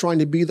them trying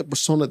to be the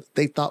persona that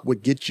they thought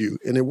would get you,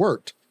 and it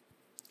worked.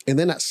 And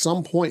then at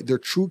some point, their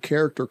true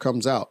character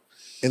comes out.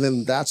 And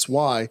then that's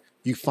why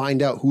you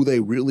find out who they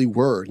really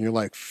were. And you're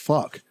like,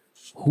 fuck,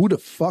 who the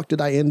fuck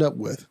did I end up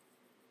with?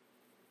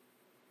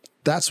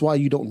 That's why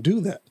you don't do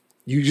that.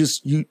 You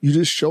just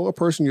show a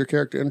person your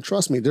character, and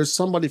trust me, there's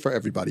somebody for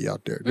everybody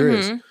out there. There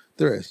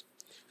is.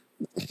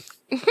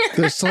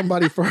 There's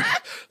somebody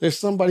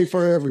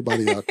for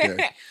everybody out there.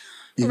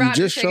 If you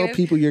just show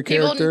people your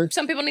character,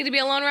 some people need to be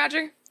alone,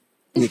 Roger.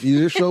 If you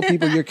just show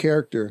people your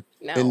character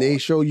and they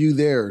show you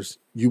theirs,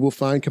 you will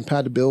find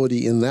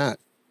compatibility in that.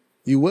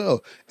 You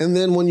will. And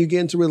then when you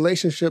get into a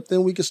relationship,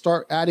 then we can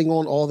start adding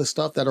on all the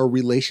stuff that are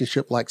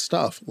relationship-like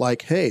stuff.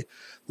 Like, hey,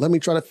 let me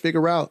try to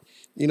figure out,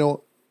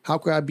 how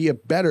could I be a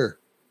better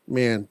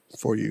man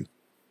for you?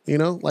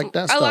 Like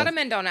that stuff. A lot of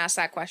men don't ask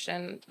that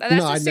question.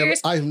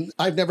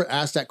 I've never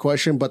asked that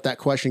question, but that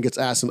question gets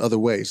asked in other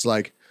ways.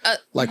 Like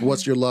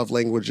what's your love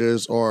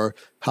languages, or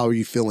how are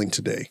you feeling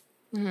today?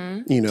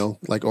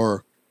 Mm-hmm.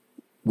 Or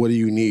what do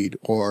you need?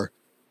 Or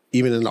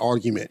even in an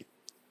argument,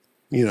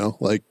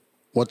 like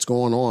what's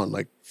going on?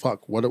 Like,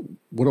 fuck, what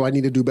do I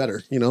need to do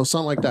better?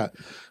 Something like that.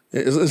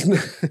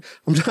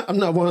 I'm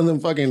not one of them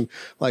fucking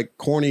like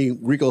corny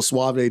Rico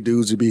Suave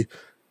dudes to be,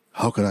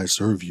 how could I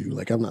serve you?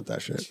 Like, I'm not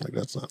that shit. Like,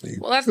 that's not me.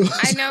 Well, I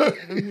know.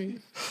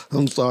 Mm-hmm.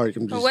 I'm sorry.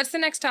 Well, what's the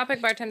next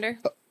topic, bartender?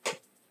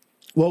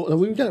 Well,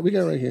 we got it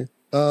right here.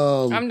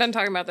 I'm done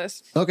talking about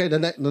this. Okay,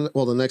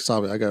 the next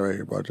topic I got right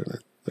here,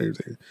 bartender.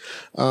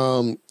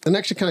 And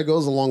actually kind of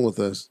goes along with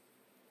this.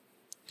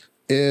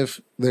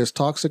 If there's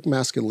toxic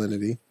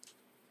masculinity,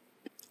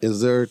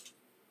 is there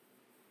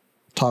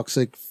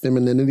toxic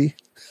femininity?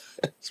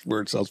 This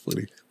word sounds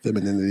funny.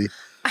 Femininity.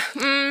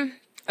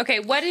 Okay,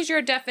 what is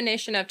your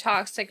definition of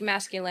toxic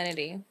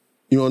masculinity?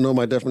 You want to know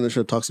my definition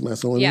of toxic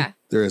masculinity? Yeah.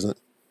 There isn't.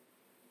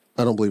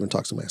 I don't believe in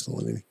toxic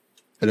masculinity.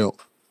 I don't.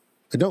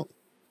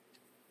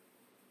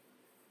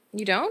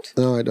 You don't?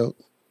 No, I don't.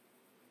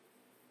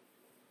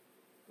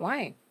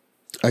 Why?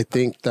 I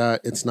think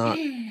that it's not.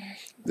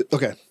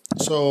 Okay.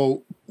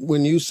 So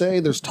when you say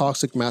there's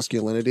toxic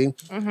masculinity,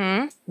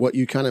 what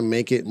you kind of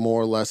make it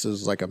more or less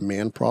is like a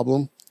man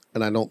problem.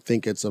 And I don't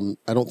think it's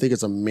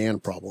a man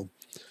problem.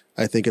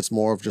 I think it's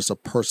more of just a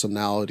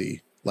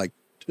personality like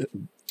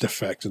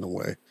defect in a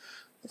way.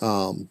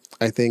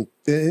 I think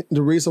the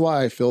reason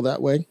why I feel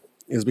that way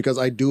is because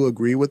I do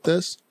agree with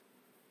this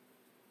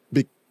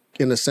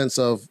in the sense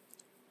of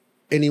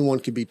anyone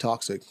could be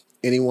toxic.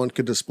 Anyone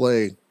could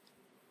display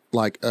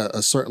like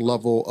a certain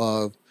level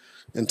of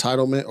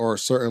entitlement or a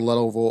certain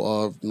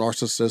level of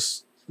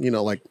narcissism.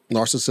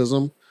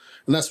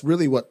 And that's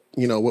really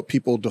what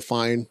people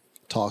define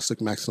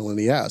toxic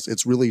masculinity as.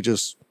 It's really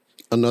just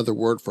another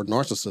word for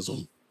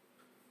narcissism.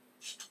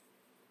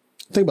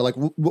 Think about like,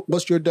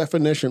 what's your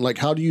definition? Like,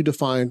 how do you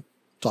define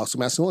toxic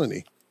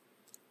masculinity?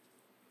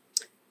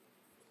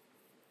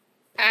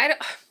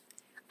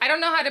 I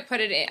don't know how to put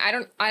it in. I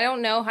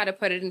don't know how to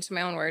put it into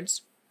my own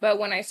words. But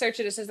when I search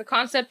it, it says the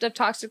concept of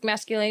toxic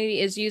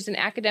masculinity is used in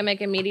academic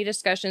and media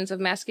discussions of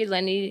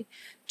masculinity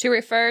to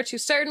refer to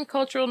certain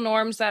cultural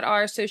norms that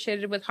are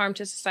associated with harm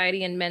to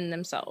society and men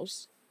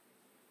themselves.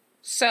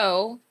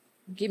 So,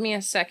 give me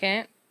a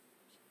second.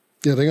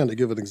 Yeah, they're going to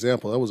give an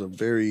example. That was a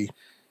very,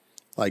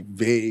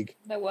 vague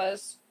That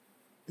was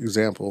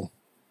example.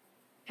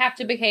 have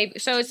to behave.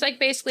 So it's like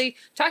basically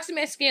toxic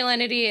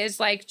masculinity is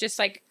like just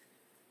like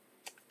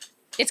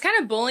it's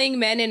kind of bullying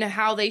men into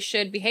how they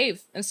should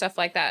behave and stuff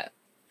like that.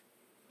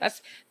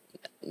 That's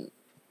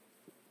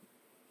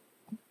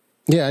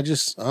yeah. I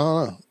don't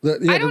know.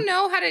 I don't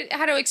know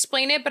how to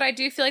explain it, but I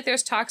do feel like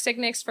there's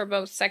toxicness for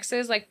both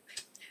sexes. Like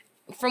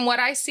from what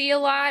I see a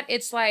lot,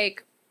 it's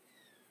like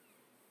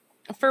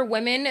for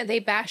women they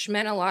bash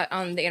men a lot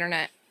on the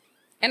internet,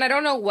 and I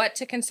don't know what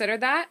to consider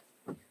that.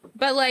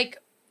 But like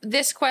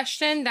this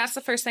question, that's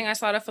the first thing I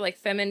thought of for like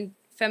women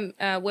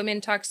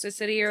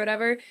toxicity or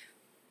whatever.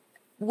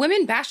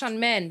 Women bash on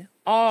men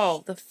all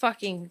the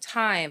fucking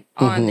time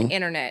on the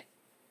internet.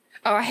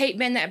 Oh, I hate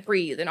men that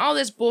breathe and all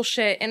this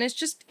bullshit. And it's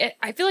just,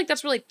 I feel like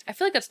that's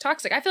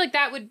toxic. I feel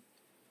like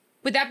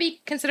would that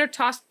be considered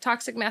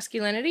toxic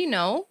masculinity?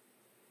 No.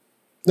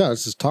 No,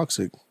 it's just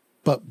toxic.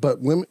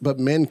 But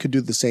men could do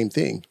the same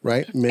thing,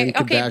 right? Men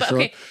could bash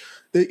on.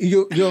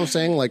 You know what I'm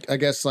saying? Like, I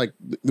guess like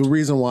the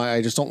reason why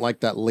I just don't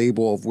like that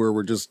label of where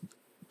we're just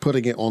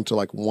putting it onto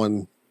like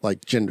one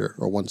like gender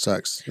or one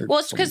sex. Well,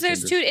 it's because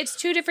it's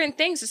two different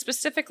things.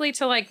 Specifically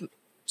to like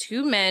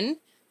two men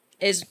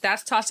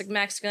that's toxic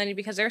masculinity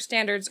because their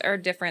standards are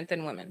different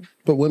than women.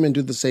 But women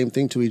do the same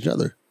thing to each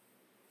other.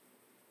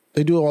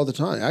 They do it all the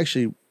time.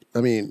 Actually,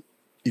 I mean,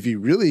 if you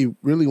really,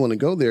 really want to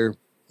go there,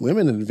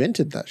 women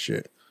invented that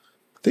shit.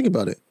 Think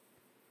about it.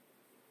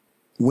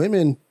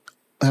 Women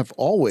have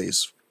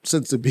always,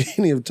 since the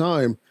beginning of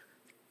time,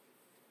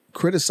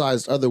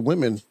 criticized other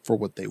women for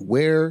what they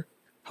wear,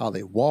 how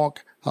they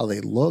walk, how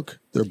they look,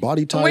 their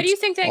body types. Where do you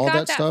think they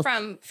got that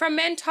from? From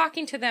men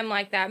talking to them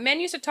like that. Men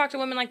used to talk to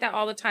women like that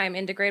all the time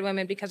and degrade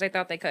women because they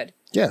thought they could.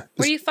 Yeah.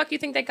 Where do you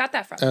think they got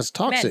that from? That's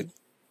toxic.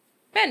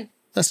 Men.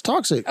 That's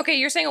toxic. Okay,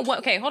 you're saying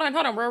okay, hold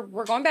on.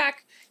 We're going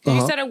back.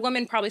 You said a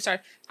woman probably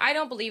started. I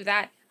don't believe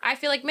that. I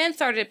feel like men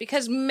started it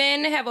because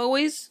men have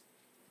always,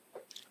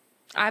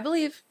 I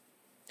believe,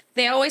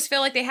 they always feel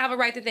like they have a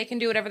right that they can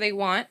do whatever they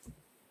want.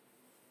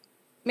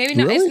 Maybe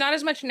not. Really? It's not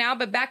as much now,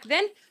 but back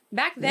then,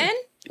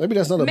 maybe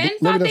that's not a men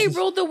thought they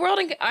ruled the world.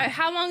 And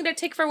how long did it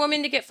take for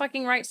women to get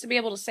fucking rights to be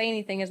able to say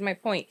anything? Is my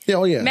point. Yeah.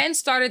 Oh yeah. Men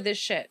started this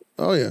shit.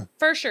 Oh yeah.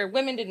 For sure,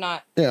 women did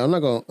not. Yeah, I'm not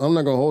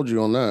gonna hold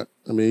you on that.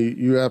 I mean,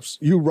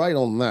 you're right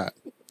on that.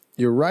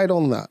 You're right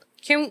on that.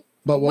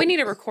 We need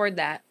to record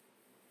that.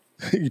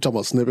 You talking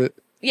about snippet?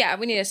 Yeah,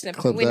 we need a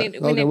snippet. We need to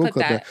clip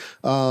that.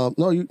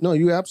 No,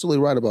 you're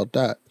absolutely right about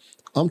that.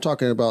 I'm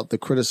talking about the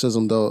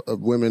criticism though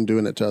of women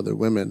doing it to other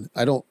women.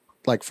 I don't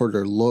like for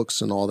their looks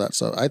and all that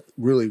stuff. I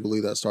really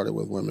believe that started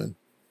with women.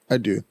 I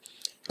do.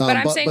 But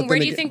I'm saying, where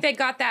do you think they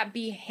got that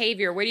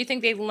behavior? Where do you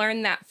think they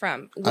learned that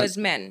from?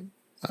 Men?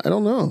 I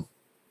don't know.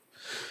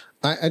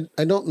 I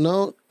don't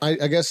know. I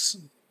guess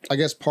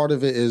part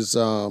of it is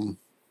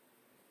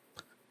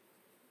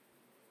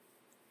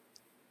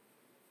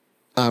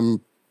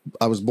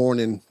I was born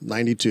in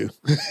 92.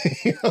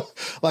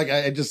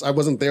 I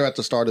wasn't there at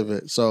the start of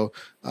it. So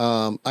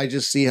I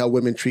just see how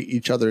women treat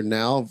each other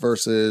now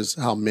versus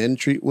how men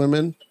treat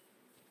women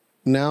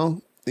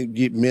now.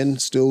 Men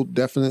still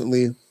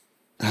definitely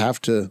have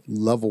to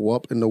level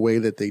up in the way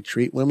that they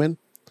treat women.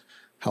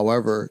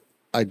 However,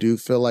 I do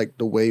feel like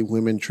the way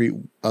women treat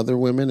other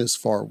women is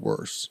far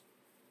worse.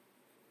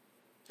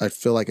 I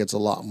feel like it's a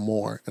lot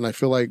more. And I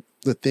feel like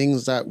the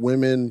things that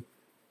women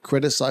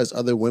criticize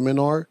other women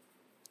or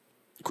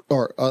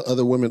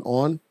other women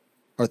on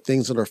are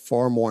things that are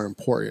far more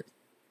important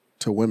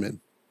to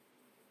women.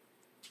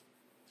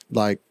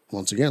 Like,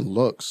 once again,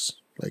 looks,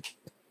 like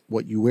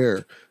what you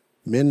wear.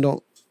 Men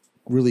don't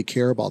really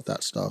care about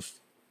that stuff,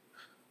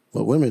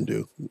 but women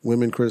do.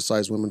 Women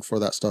criticize women for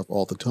that stuff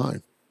all the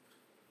time.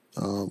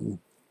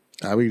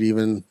 I would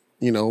even,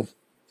 I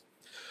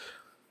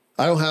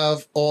don't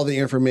have all the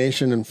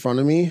information in front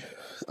of me,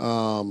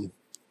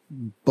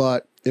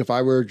 but if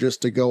I were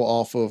just to go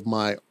off of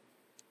my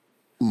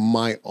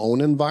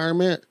own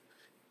environment,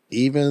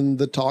 even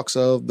the talks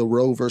of the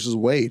Roe versus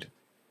Wade,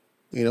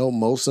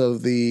 most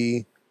of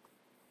the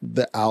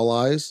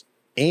allies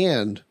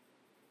and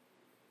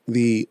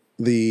the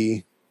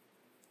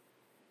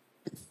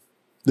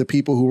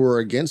people who were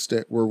against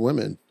it were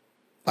women.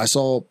 I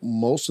saw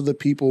most of the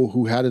people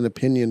who had an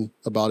opinion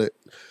about it,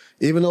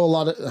 even though a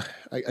lot of,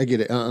 I get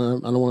it. I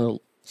don't want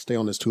to stay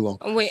on this too long.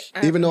 Wait,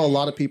 even though a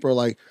lot of people are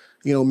like,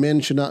 men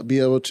should not be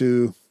able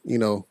to,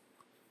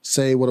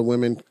 say what a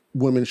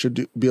women should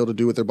be able to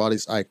do with their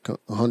bodies. I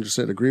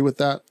 100% agree with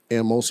that.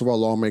 And most of our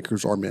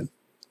lawmakers are men.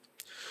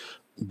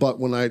 But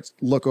when I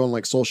look on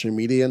like social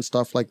media and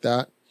stuff like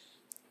that,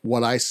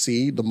 what I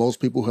see, the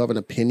most people who have an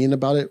opinion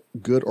about it,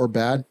 good or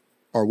bad,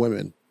 are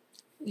women.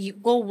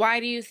 Well, why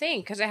do you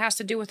think? Because it has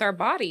to do with our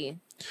body.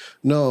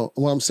 No,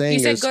 what I'm saying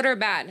is... You said good or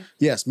bad?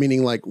 Yes,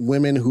 meaning like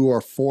women who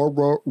are for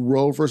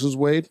Roe versus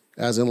Wade,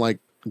 as in like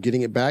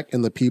getting it back,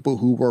 and the people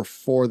who were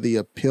for the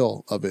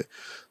appeal of it.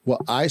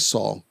 What I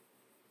saw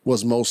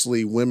was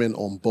mostly women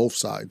on both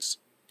sides.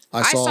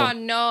 I'm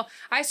on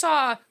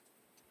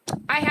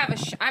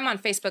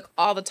Facebook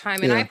all the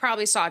time, and I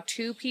probably saw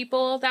 2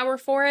 people that were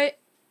for it.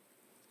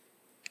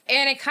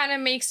 And it kind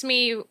of makes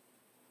me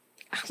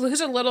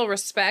lose a little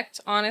respect,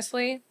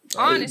 honestly.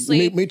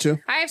 Honestly. Me too.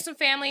 I have some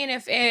family, and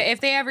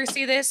if they ever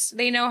see this,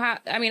 they know how,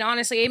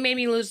 honestly, it made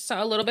me lose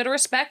a little bit of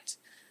respect.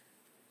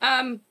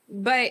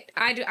 But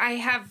I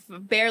have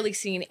barely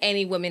seen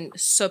any women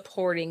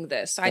supporting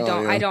this. I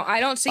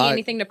don't see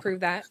anything to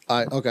prove that.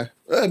 Okay.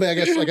 I mean, I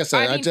guess, like I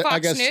said,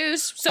 Fox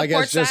News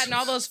supports that and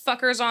all those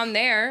fuckers on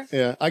there.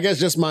 Yeah. I guess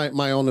just my own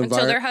environment.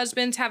 Until their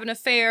husbands have an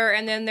affair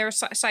and then their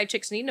side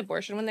chicks need an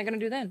abortion. When they're going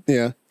to do then?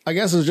 Yeah. I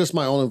guess it's just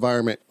my own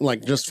environment.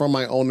 Like, just from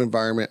my own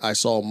environment, I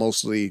saw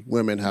mostly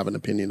women have an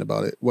opinion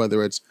about it,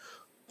 whether it's,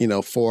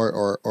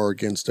 for or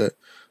against it.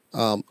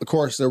 Of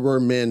course, there were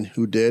men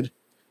who did,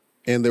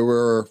 and there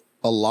were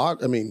a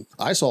lot. I mean,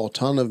 I saw a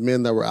ton of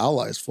men that were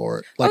allies for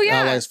it. Like,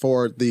 allies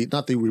for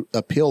not the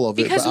appeal of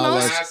because it, but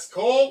allies. That's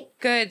cool.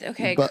 Good.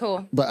 Okay,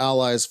 cool. But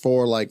allies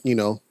for, like,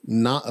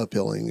 not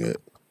appealing it.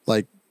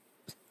 Like,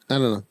 I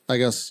don't know. I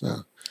guess,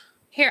 yeah.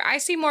 Here, I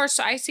see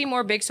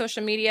more big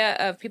social media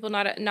of people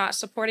not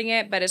supporting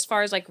it, but as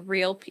far as like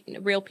real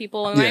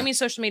people, and when I mean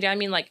social media, I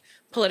mean like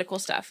political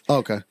stuff.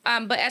 Okay.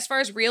 But as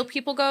far as real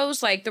people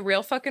goes, like the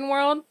real fucking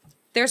world,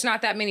 there's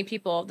not that many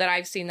people that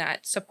I've seen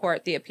that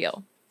support the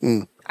appeal.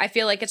 I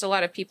feel like it's a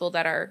lot of people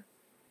that are,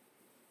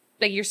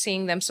 like, you're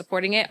seeing them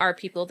supporting it are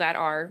people that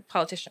are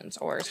politicians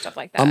or stuff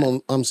like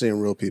that. I'm seeing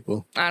real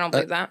people. I don't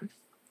believe that.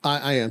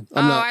 I am.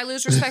 I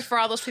lose respect for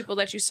all those people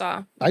that you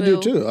saw. I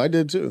do too. I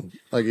did too.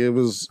 Like, it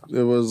was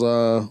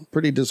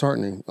pretty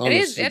disheartening.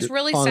 It's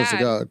really honest sad.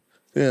 To God.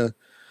 Yeah.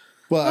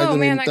 Well,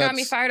 that got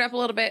me fired up a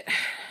little bit.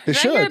 Did I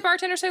hear the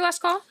bartender say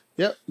last call?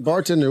 Yep.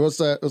 Bartender, what's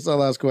that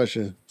last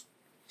question?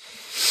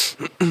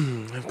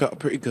 I've got a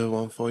pretty good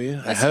one for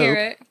you. Let's hear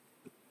it.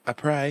 I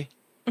pray.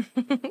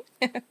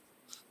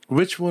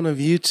 Which one of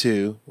you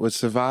two would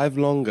survive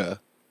longer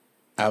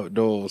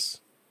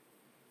outdoors?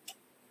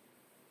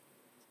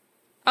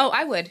 Oh,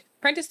 I would.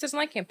 Prentice doesn't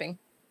like camping.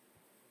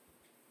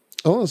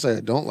 I want to say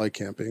I don't like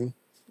camping.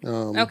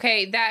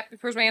 Okay, that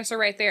proves my answer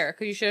right there.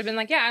 Because you should have been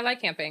like, yeah, I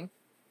like camping.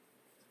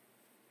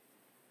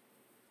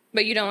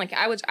 But you don't like it.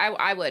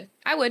 I would.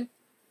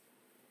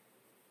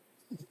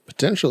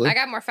 Potentially. I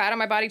got more fat on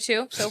my body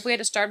too. So if we had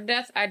to starve to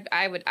death,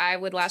 I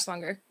would last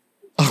longer.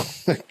 Oh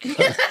my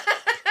God.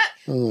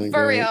 Oh my For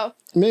God. real.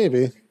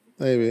 Maybe.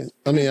 I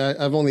mean,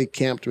 I've only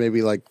camped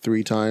maybe like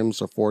 3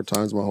 times or 4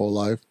 times my whole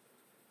life.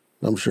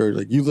 I'm sure,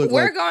 like, you look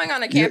We're like... going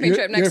on a camping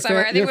trip next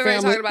summer. I think we were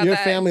talking about your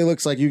that. Your family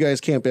looks like you guys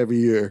camp every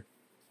year.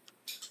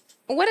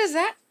 What is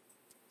that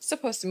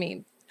supposed to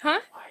mean? Huh?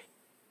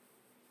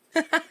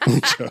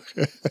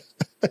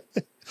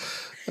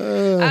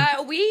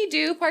 We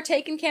do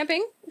partake in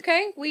camping,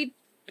 okay? We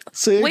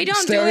don't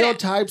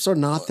stereotypes are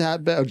not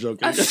that bad. I'm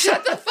joking.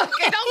 Shut the fuck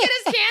up. Don't get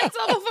us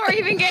canceled before we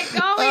even get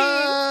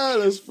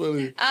going. That's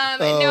funny.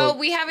 No,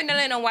 we haven't done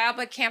it in a while,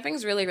 but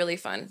camping's really, really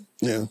fun.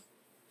 Yeah.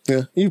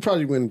 Yeah. You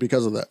probably win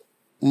because of that.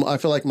 I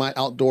feel like my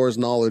outdoors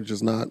knowledge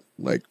is not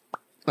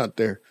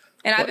there.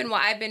 And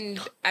I've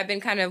been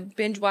kind of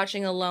binge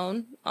watching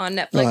Alone on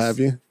Netflix. Oh, have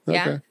you? Okay.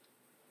 Yeah.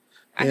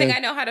 I think I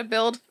know how to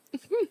build.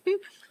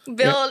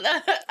 Build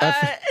a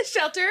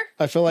shelter.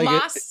 I feel like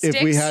moss,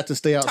 if we sticks, had to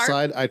stay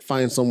outside, I'd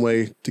find some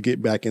way to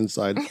get back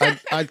inside.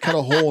 I'd cut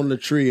a hole in the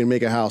tree and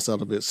make a house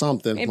out of it.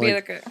 Something. Maybe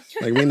like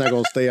we're not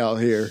going to stay out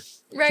here.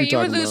 Right, you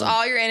would lose about?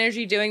 all your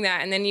energy doing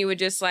that, and then you would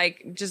just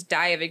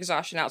die of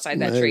exhaustion outside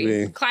that tree.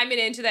 Maybe. Climbing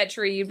into that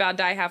tree, you'd about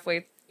die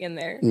halfway in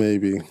there.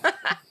 Maybe,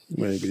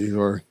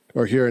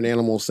 or hear an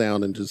animal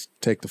sound and just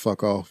take the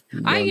fuck off.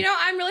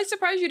 I'm really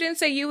surprised you didn't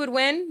say you would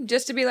win,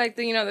 just to be like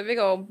the big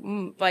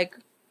old like.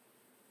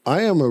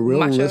 I am a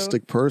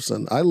realistic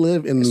person. I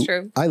live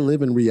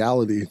in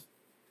reality.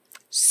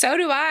 So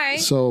do I.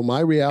 So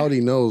my reality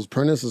knows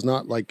Prentice is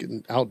not like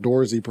an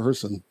outdoorsy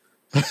person.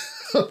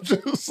 I'm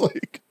just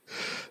like.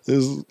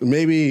 Is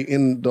maybe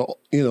in the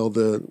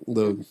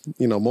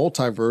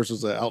multiverse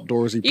is an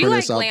outdoorsy you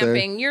Prentice like out there.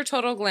 glamping. You're a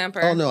total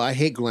glamper. Oh no, I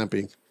hate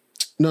glamping.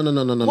 No.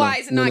 Why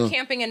is it not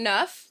camping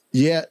enough?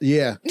 Yeah.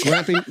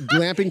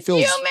 Glamping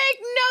feels. You make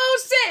no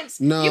sense.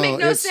 No, you make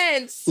no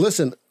sense.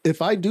 Listen,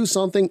 if I do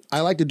something,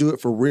 I like to do it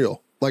for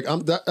real. Like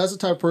that's the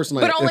type of person.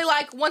 But only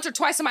like once or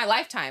twice in my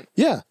lifetime.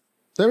 Yeah,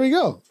 there we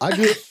go. I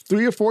do it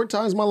 3 or 4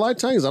 times in my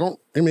lifetime.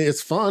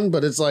 It's fun,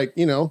 but it's like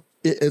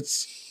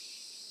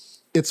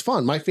it's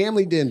fun. My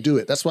family didn't do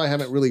it. That's why I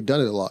haven't really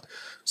done it a lot.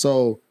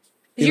 So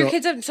your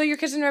kids have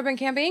never been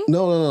camping?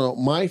 No.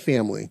 My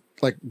family,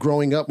 like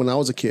growing up when I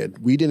was a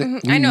kid, we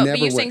didn't. I know, but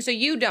you're saying so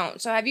you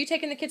don't. So have you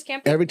taken the kids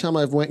camping? Every time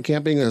I've went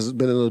camping has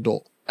been an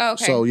adult. Oh,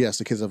 okay. So yes,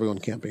 the kids have gone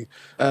camping.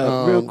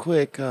 Real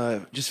quick,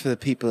 just for the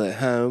people at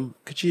home,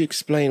 could you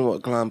explain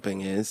what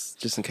glamping is,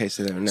 just in case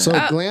they don't know? So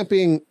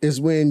glamping is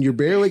when you're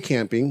barely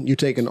camping. You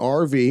take an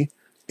RV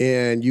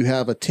and you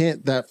have a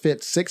tent that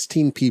fits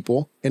 16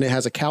 people, and it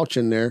has a couch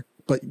in there.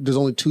 But there's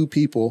only 2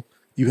 people.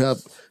 You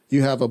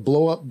have a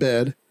blow up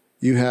bed.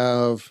 You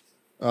have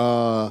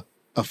a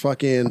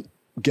fucking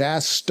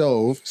gas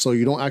stove, so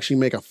you don't actually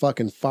make a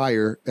fucking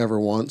fire ever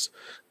once.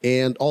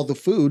 And all the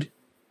food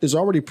is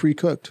already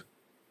pre-cooked.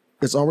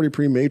 It's already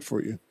pre-made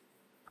for you.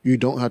 You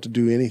don't have to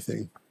do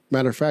anything.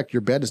 Matter of fact,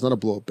 your bed is not a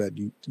blow up bed.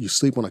 You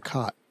sleep on a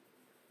cot.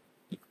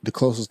 The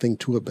closest thing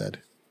to a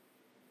bed.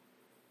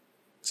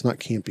 It's not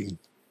camping.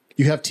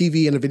 You have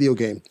TV and a video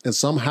game, and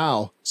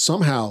somehow.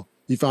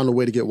 You found a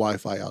way to get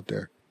Wi-Fi out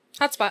there.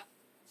 Hotspot.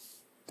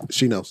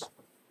 She knows.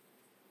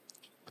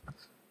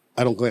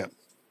 I don't glamp.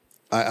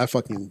 I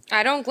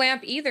don't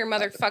glamp either,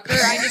 motherfucker.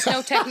 I just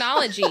know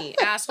technology,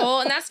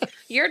 asshole. And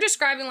you're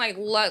describing like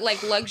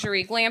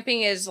luxury.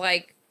 Glamping is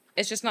like,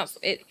 it's just not,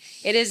 it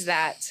is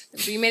that.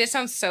 You made it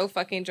sound so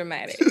fucking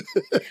dramatic.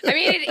 I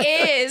mean,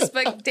 it is,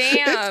 but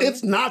damn.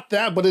 It's not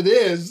that, but it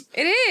is.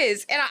 It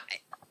is. And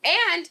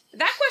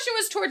that question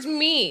was towards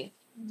me.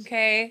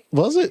 Okay.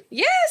 Was it?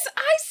 Yes,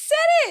 I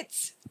said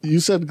it. You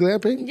said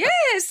glamping?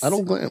 Yes. I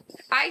don't glamp.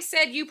 I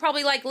said you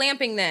probably like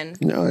glamping then.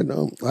 No, I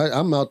don't.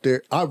 I'm out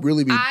there.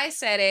 I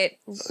said it.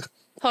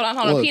 Hold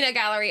on. Peanut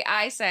Gallery.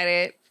 I said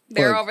it.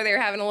 They're over there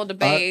having a little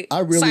debate.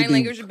 Sign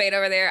language debate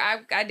over there.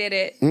 I did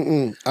it.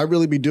 I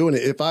really be doing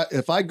it.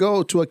 If I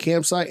go to a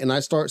campsite and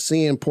I start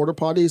seeing porta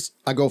potties,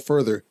 I go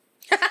further.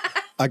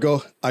 I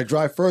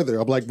drive further.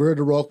 I'm like, we're in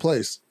the wrong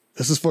place.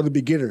 This is for the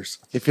beginners.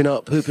 If you're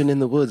not pooping in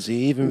the woods, are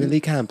you even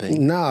really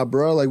camping? Nah,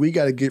 bro. Like, we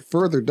got to get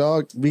further,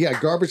 dog. We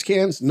got garbage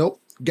cans.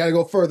 Nope. Got to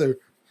go further.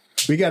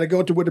 We got to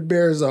go to where the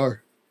bears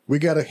are. We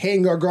got to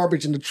hang our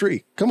garbage in the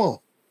tree. Come on.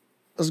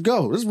 Let's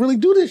go. Let's really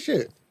do this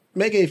shit.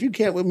 Megan, if you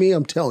camp with me,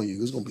 I'm telling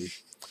you, it's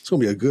gonna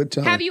be a good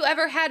time. Have you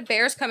ever had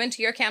bears come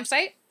into your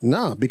campsite?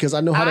 Nah, because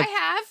I know how to. I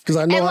have. Because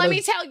I know and how let to.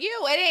 me tell you,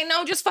 it ain't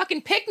no just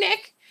fucking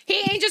picnic. He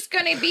ain't just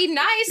gonna be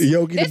nice.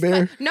 Yogi the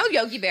Bear? No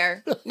Yogi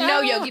Bear.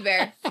 No Yogi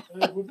Bear.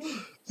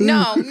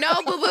 No boo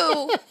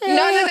boo.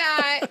 None of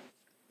that.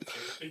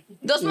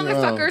 Those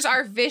motherfuckers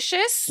are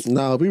vicious.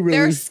 No,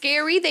 they're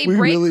scary. They we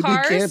break really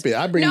cars. Be camping.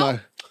 I bring my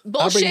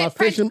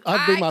fishing.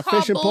 I bring my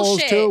fishing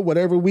bullshit. poles too.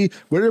 Whatever we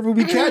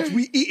catch,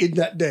 we eat it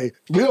that day.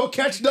 We don't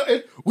catch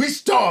nothing. We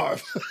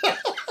starve.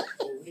 That's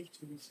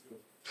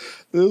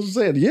what I'm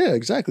saying. Yeah,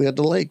 exactly. At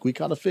the lake, we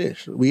caught a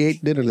fish. We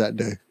ate dinner that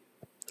day.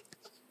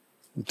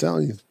 I'm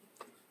telling you.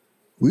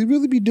 We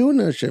really be doing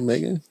that shit,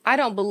 Megan. I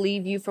don't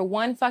believe you for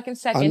one fucking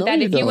second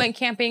that if you went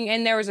camping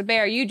and there was a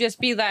bear, you'd just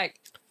be like...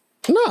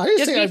 No, I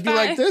didn't say I'd be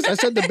like this. I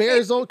said the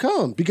bears don't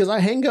come because I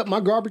hang up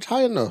my garbage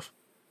high enough.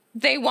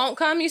 They won't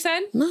come, you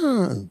said?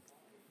 Nah.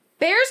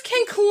 Bears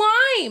can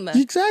climb.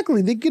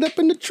 Exactly. They get up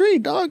in the tree,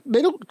 dog.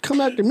 They don't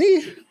come after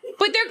me.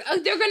 But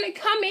they're going to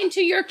come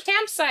into your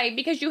campsite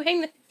because you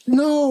hang the...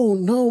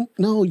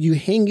 No. You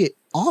hang it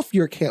off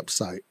your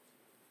campsite.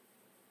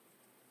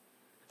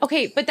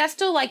 Okay, but that's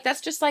still like,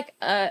 that's just like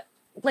a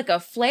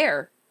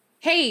flare.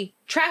 Hey,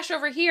 trash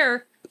over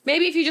here.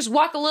 Maybe if you just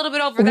walk a little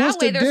bit over that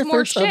way, there's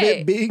more shit. What's the difference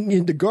of it being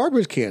in the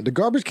garbage can? The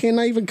garbage can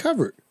not even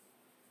covered.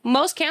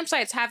 Most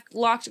campsites have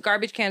locked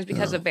garbage cans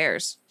because of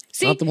bears.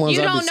 See, you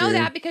don't know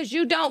that because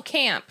you don't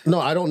camp. No,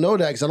 I don't know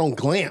that because I don't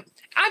glamp.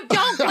 I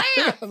don't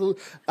glamp.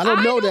 I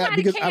don't know that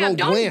because I don't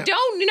glamp.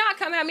 Don't not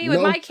come at me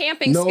with my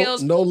camping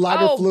skills. No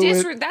lighter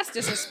fluid. That's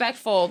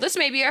disrespectful. This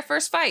may be our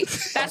first fight.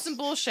 That's some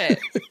bullshit.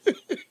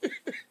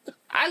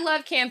 I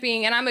love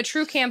camping and I'm a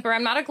true camper.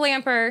 I'm not a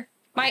glamper.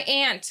 My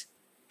aunt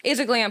is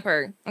a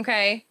glamper,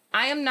 okay?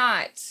 I am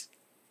not.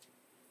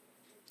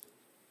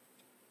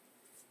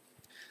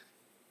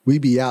 We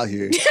be out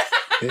here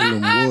in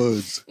the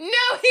woods. No,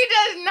 he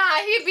does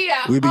not. He'd be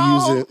at We be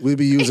home.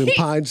 using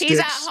pine He's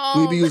at sticks.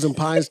 home. We be using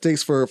pine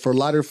sticks for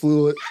lighter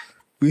fluid.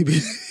 We be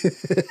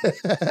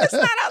That's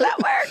not how that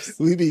works.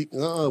 we be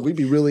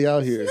really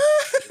out here.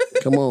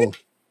 Come on,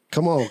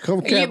 come You'd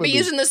camp be with me.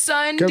 using the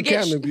sun Come to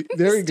get camp with me.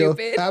 There you go.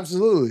 Stupid.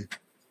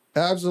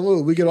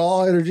 Absolutely. We get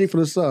all energy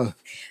from the sun.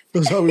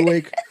 That's how we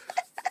wake.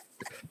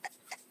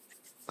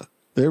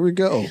 There we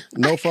go.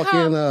 No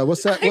fucking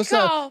what's that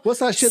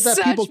shit that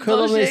such people cut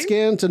on their bullshit.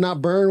 skin to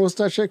not burn? What's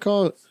that shit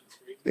called?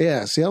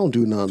 Yeah, see, I don't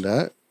do none of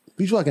that.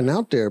 Be fucking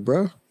out there,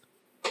 bro.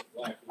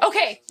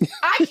 Okay,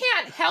 I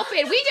can't help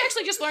it. We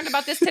actually just learned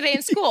about this today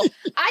in school.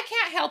 I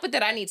can't help it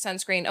that I need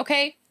sunscreen,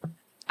 okay?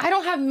 I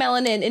don't have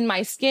melanin in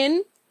my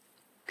skin,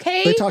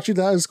 okay? They taught you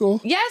that in school?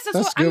 Yes, that's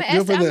what good.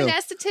 Good for I'm them. an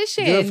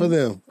esthetician. Good for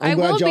them. I'm I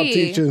glad will y'all be.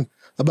 teaching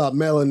about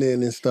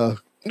melanin and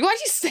stuff. Why'd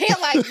you say it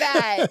like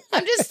that?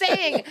 I'm just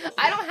saying,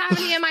 I don't have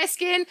any in my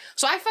skin,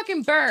 so I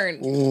fucking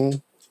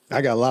burn.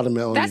 I got a lot of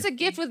melanin. That's a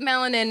gift with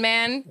melanin,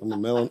 man.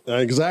 I'm a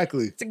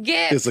exactly. It's a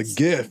gift. It's a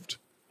gift.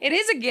 It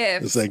is a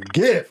gift. It's a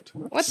gift.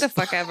 What the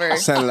fuck ever.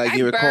 Sounded like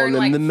you were burn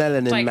calling him the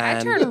melanin I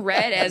man. turn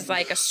red as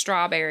like a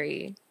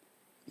strawberry.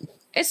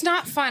 It's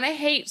not fun. I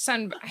hate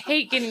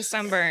getting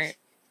sunburnt.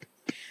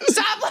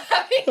 Stop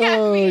laughing at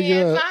Oh, me. God.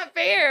 It's not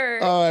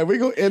fair. All right, we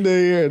go end it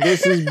here.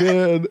 This has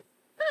been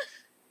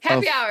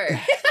Happy hour.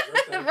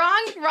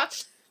 wrong.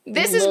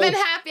 This has been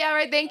Happy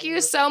Hour. Thank you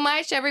so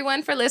much,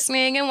 everyone, for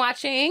listening and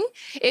watching.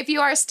 If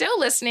you are still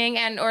listening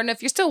or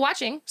if you're still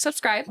watching,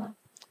 subscribe.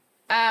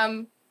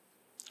 And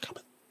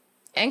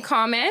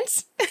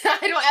comment. I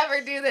don't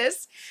ever do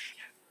this.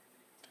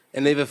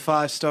 And leave a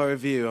 5-star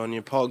review on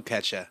your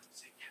podcatcher.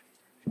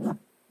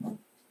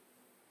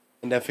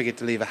 And don't forget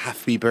to leave a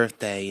happy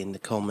birthday in the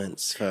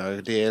comments for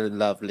our dear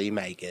lovely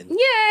Megan.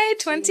 Yay,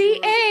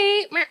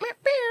 28.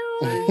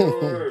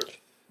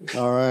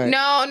 all right.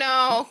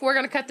 No, we're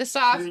going to cut this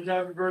off. Happy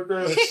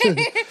birthday.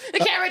 The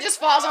camera just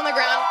falls on the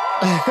ground.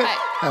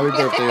 Happy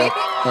birthday.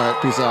 All right,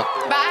 peace out.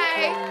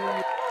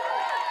 Bye.